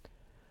Kaaba,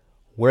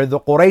 where the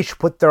Quraysh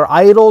put their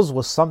idols,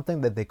 was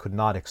something that they could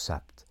not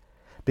accept.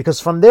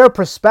 Because from their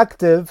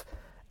perspective,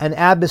 an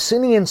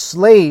Abyssinian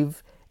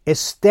slave is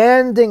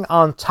standing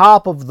on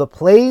top of the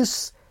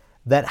place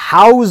that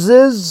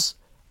houses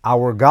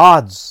our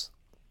gods.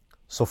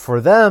 So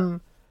for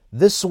them,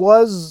 this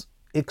was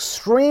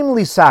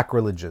extremely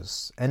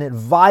sacrilegious, and it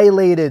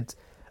violated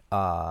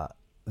their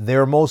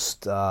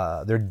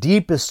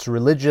deepest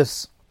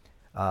religious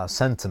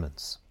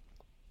sentiments.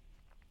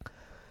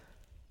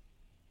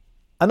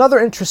 Another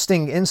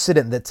interesting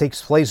incident that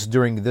takes place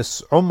during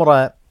this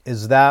Umrah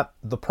is that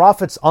the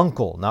Prophet's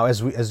uncle, now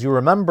as you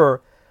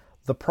remember,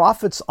 the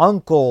Prophet's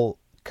uncle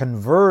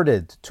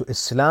converted to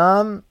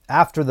Islam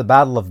after the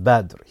Battle of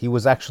Badr. He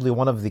was actually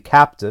one of the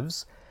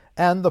captives,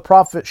 and the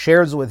Prophet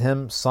shares with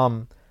him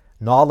some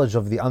knowledge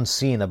of the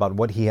unseen about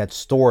what he had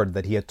stored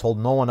that he had told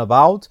no one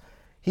about.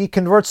 He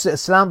converts to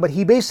Islam, but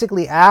he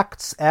basically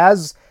acts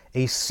as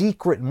a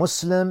secret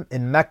Muslim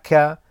in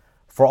Mecca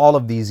for all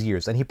of these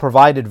years, and he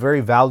provided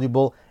very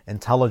valuable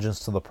intelligence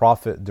to the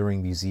Prophet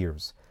during these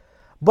years.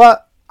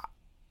 But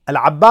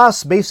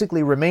Al-Abbas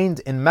basically remained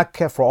in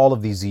Mecca for all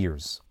of these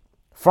years.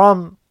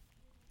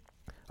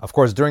 Of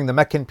course, during the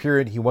Meccan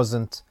period, he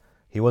wasn't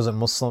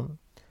Muslim.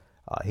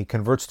 He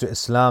converts to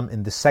Islam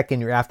in the 2nd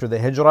year after the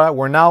Hijrah.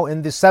 We're now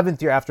in the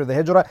 7th year after the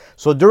Hijrah.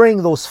 So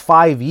during those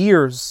 5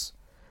 years,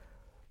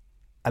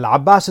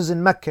 Al-Abbas is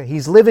in Mecca.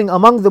 He's living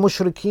among the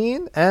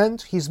mushrikeen,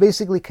 and he's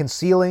basically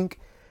concealing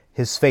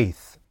his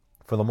faith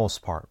for the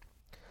most part.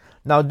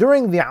 Now,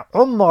 during the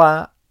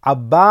Umrah,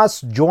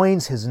 Abbas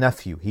joins his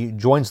nephew. He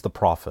joins the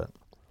Prophet.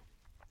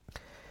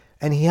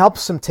 And he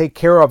helps him take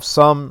care of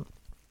some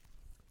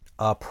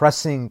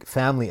pressing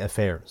family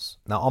affairs.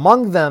 Now,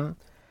 among them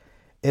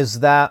is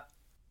that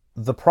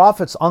the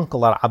Prophet's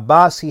uncle,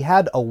 Al-Abbas, he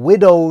had a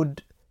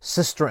widowed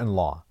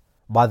sister-in-law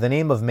by the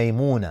name of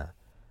Maymuna.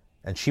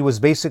 And she was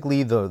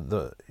basically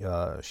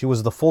she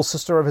was the full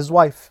sister of his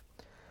wife.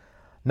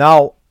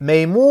 Now,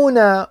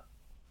 Maymuna,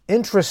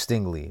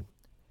 interestingly,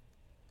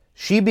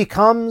 she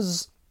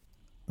becomes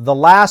the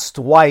last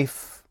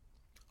wife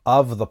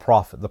of the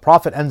Prophet. The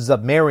Prophet ends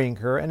up marrying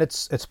her, and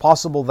it's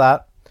possible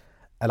that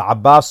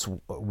al-Abbas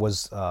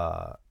was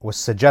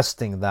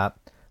suggesting that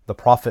the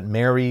Prophet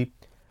marry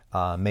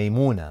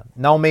Maymuna.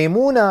 Now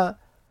Maymuna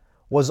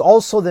was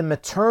also the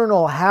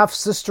maternal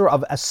half-sister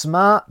of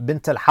Asma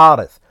bint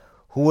al-Harith,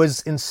 who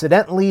was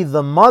incidentally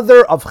the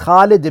mother of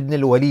Khalid ibn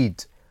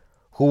al-Walid,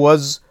 who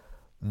was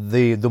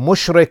the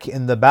mushrik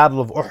in the Battle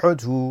of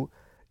Uhud, who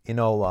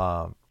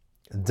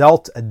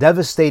dealt a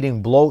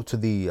devastating blow to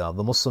the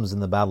Muslims in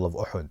the Battle of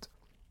Uhud.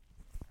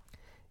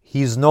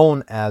 He's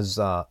known as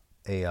a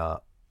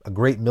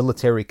great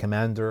military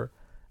commander,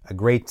 a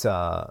great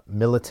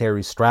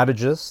military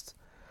strategist.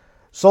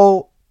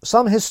 So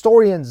some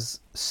historians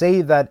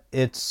say that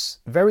it's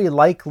very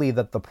likely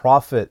that the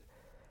Prophet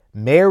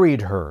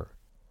married her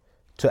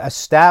to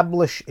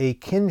establish a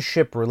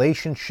kinship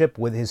relationship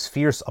with his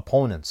fierce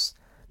opponents,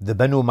 the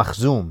Banu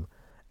Makhzum.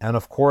 And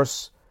of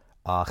course,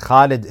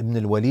 Khalid ibn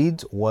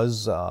al-Walid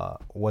was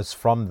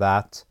from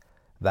that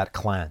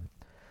clan.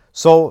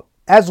 So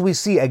as we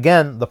see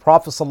again, the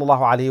Prophet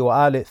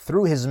ﷺ,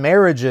 through his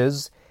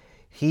marriages,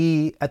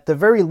 he at the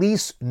very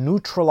least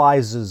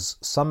neutralizes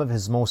some of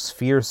his most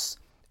fierce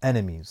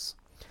enemies.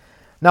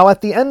 Now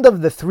at the end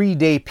of the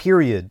 3-day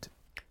period,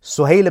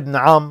 Suhail ibn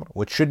Amr,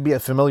 which should be a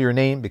familiar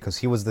name because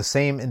he was the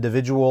same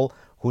individual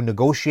who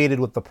negotiated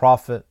with the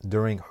Prophet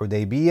during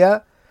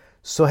Hudaybiyah,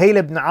 Suhail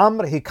ibn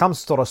Amr, he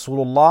comes to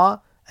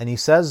Rasulullah and he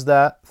says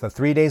that the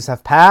 3 days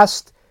have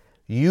passed,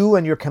 you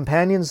and your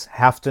companions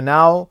have to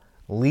now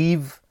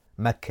leave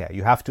Mecca.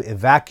 You have to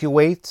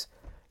evacuate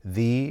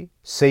the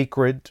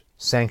sacred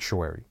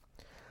sanctuary.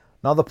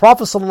 Now the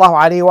Prophet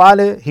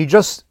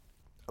ﷺ,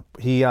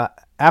 he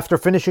after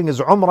finishing his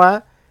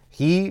Umrah,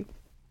 he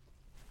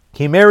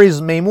marries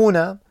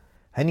Maymuna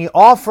and he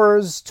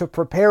offers to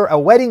prepare a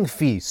wedding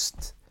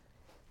feast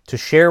to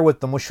share with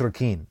the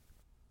mushrikeen.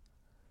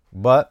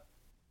 But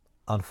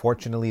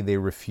unfortunately they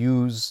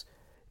refuse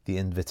the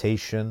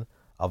invitation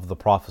of the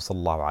Prophet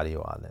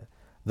ﷺ.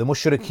 The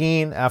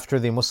mushrikeen, after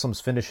the Muslims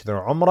finish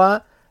their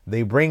Umrah,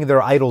 they bring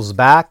their idols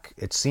back.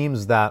 It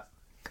seems that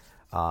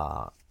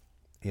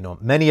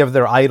many of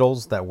their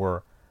idols that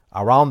were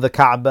around the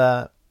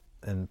Kaaba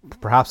and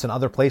perhaps in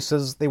other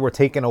places, they were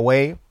taken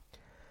away.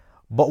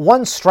 But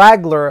one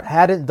straggler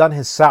hadn't done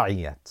his sa'i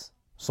yet.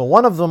 So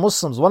one of the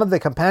Muslims, one of the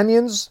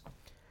companions,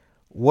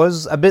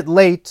 was a bit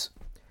late.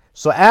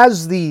 So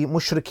as the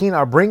mushrikeen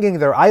are bringing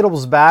their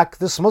idols back,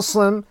 this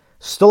Muslim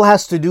still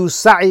has to do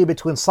sa'i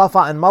between Safa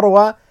and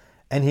Marwa,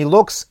 and he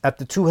looks at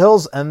the two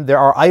hills and there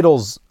are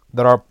idols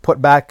that are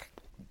put back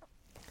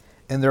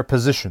in their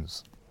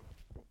positions.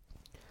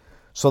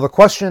 So the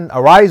question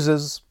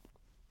arises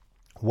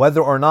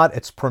whether or not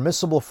it's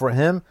permissible for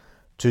him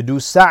to do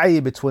sa'i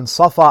between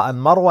Safa and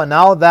Marwa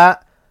now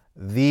that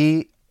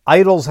the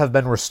idols have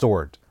been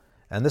restored.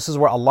 And this is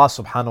where Allah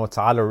subhanahu wa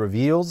ta'ala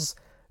reveals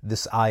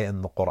this ayah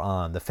in the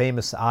Quran, the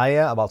famous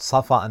ayah about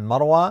Safa and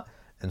Marwa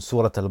in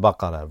Surah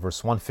Al-Baqarah,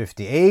 verse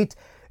 158.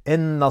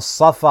 Inna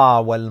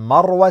as-Safa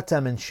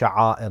wal-Marwata min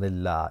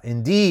sha'airillah.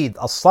 Indeed,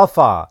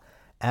 as-Safa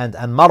and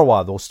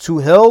Marwa, those two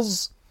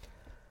hills,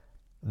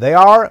 they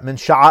are min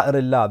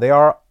sha'airillah. They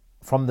are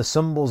from the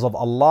symbols of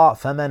Allah.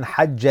 فَمَنْ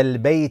حَجَّ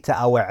الْبَيْتَ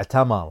أَوْ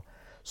اعْتَمَرَ.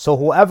 So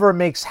whoever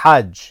makes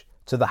Hajj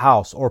to the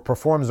house or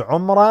performs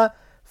Umrah,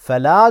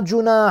 فَلَا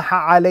جُنَاحَ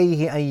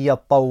عَلَيْهِ أَن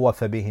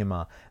يَطَّوَّفَ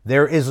بِهِمَا.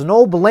 There is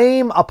no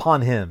blame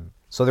upon him.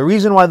 So the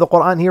reason why the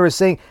Quran here is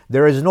saying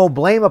there is no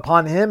blame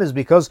upon him is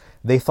because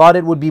they thought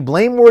it would be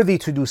blameworthy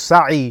to do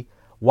sa'i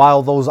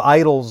while those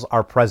idols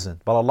are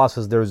present. But Allah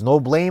says there is no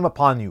blame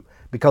upon you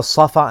because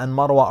Safa and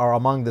Marwa are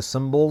among the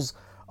symbols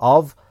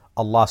of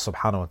Allah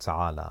subhanahu wa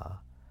ta'ala.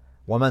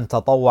 وَمَنْ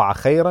تَطَوَّعَ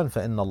خَيْرًا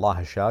فَإِنَّ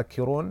اللَّهَ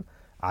شَاكِرٌ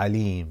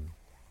عَلِيمٌ.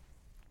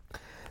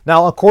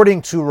 Now,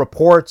 according to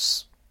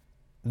reports,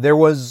 there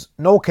was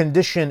no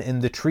condition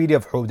in the Treaty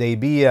of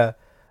Hudaybiyah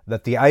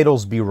that the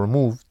idols be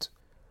removed.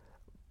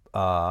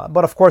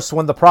 But of course,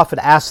 when the Prophet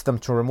asked them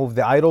to remove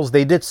the idols,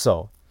 they did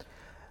so.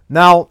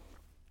 Now,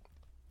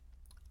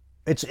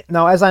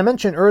 as I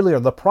mentioned earlier,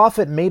 the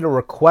Prophet made a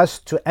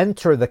request to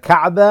enter the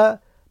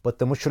Kaaba, but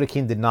the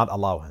mushrikeen did not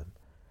allow him.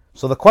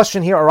 So the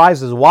question here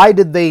arises, why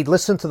did they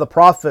listen to the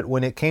Prophet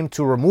when it came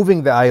to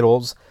removing the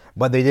idols,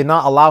 but they did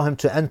not allow him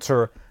to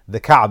enter the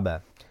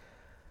Kaaba?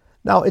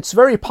 Now, it's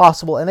very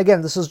possible, and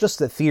again, this is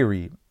just a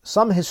theory.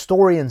 Some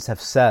historians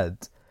have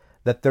said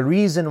that the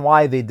reason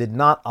why they did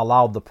not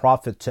allow the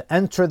Prophet to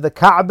enter the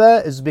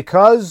Kaaba is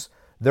because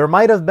there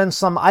might have been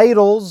some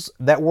idols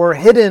that were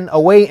hidden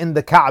away in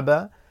the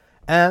Kaaba,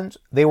 and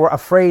they were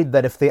afraid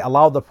that if they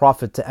allowed the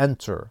Prophet to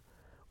enter,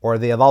 or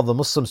they allowed the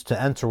Muslims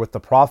to enter with the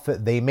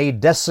Prophet, they may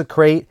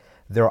desecrate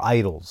their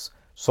idols.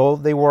 So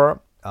they were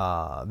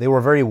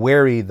very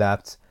wary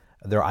that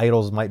their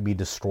idols might be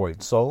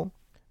destroyed. So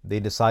they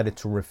decided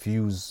to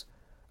refuse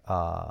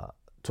to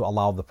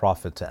allow the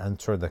Prophet to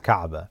enter the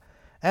Kaaba.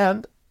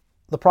 And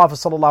the Prophet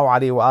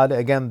ﷺ,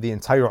 again, the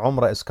entire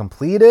Umrah is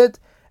completed,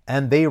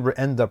 and they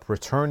end up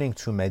returning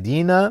to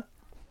Medina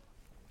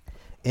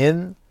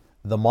in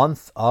the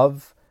month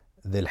of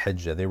Dhul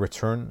Hijjah. They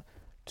return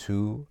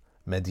to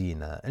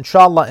Medina.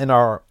 Inshallah, in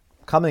our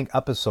coming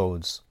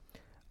episodes,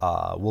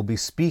 we'll be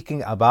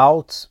speaking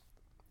about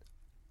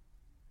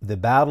the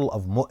Battle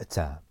of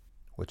Mu'tah,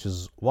 which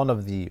is one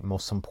of the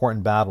most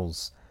important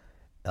battles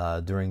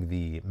during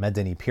the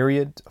Medini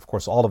period. Of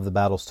course, all of the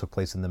battles took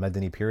place in the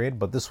Medini period,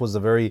 but this was a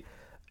very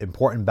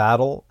important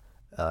battle.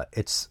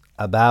 It's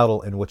a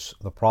battle in which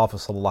the Prophet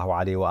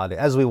ﷺ,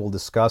 as we will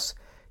discuss,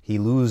 he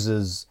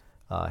loses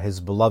his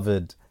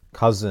beloved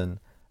cousin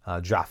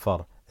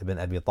Ja'far ibn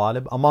Abi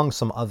Talib, among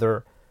some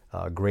other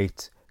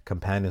great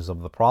companions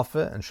of the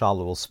Prophet.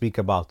 Inshallah, we'll speak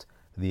about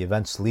the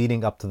events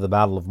leading up to the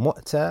Battle of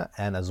Mu'tah,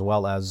 and as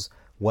well as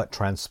what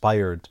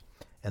transpired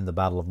in the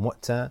Battle of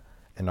Mu'tah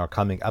in our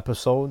coming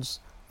episodes.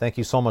 Thank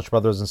you so much,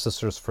 brothers and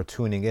sisters, for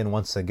tuning in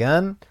once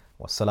again.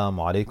 Wassalamu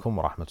alaikum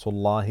wa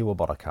rahmatullahi wa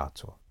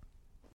barakatuh.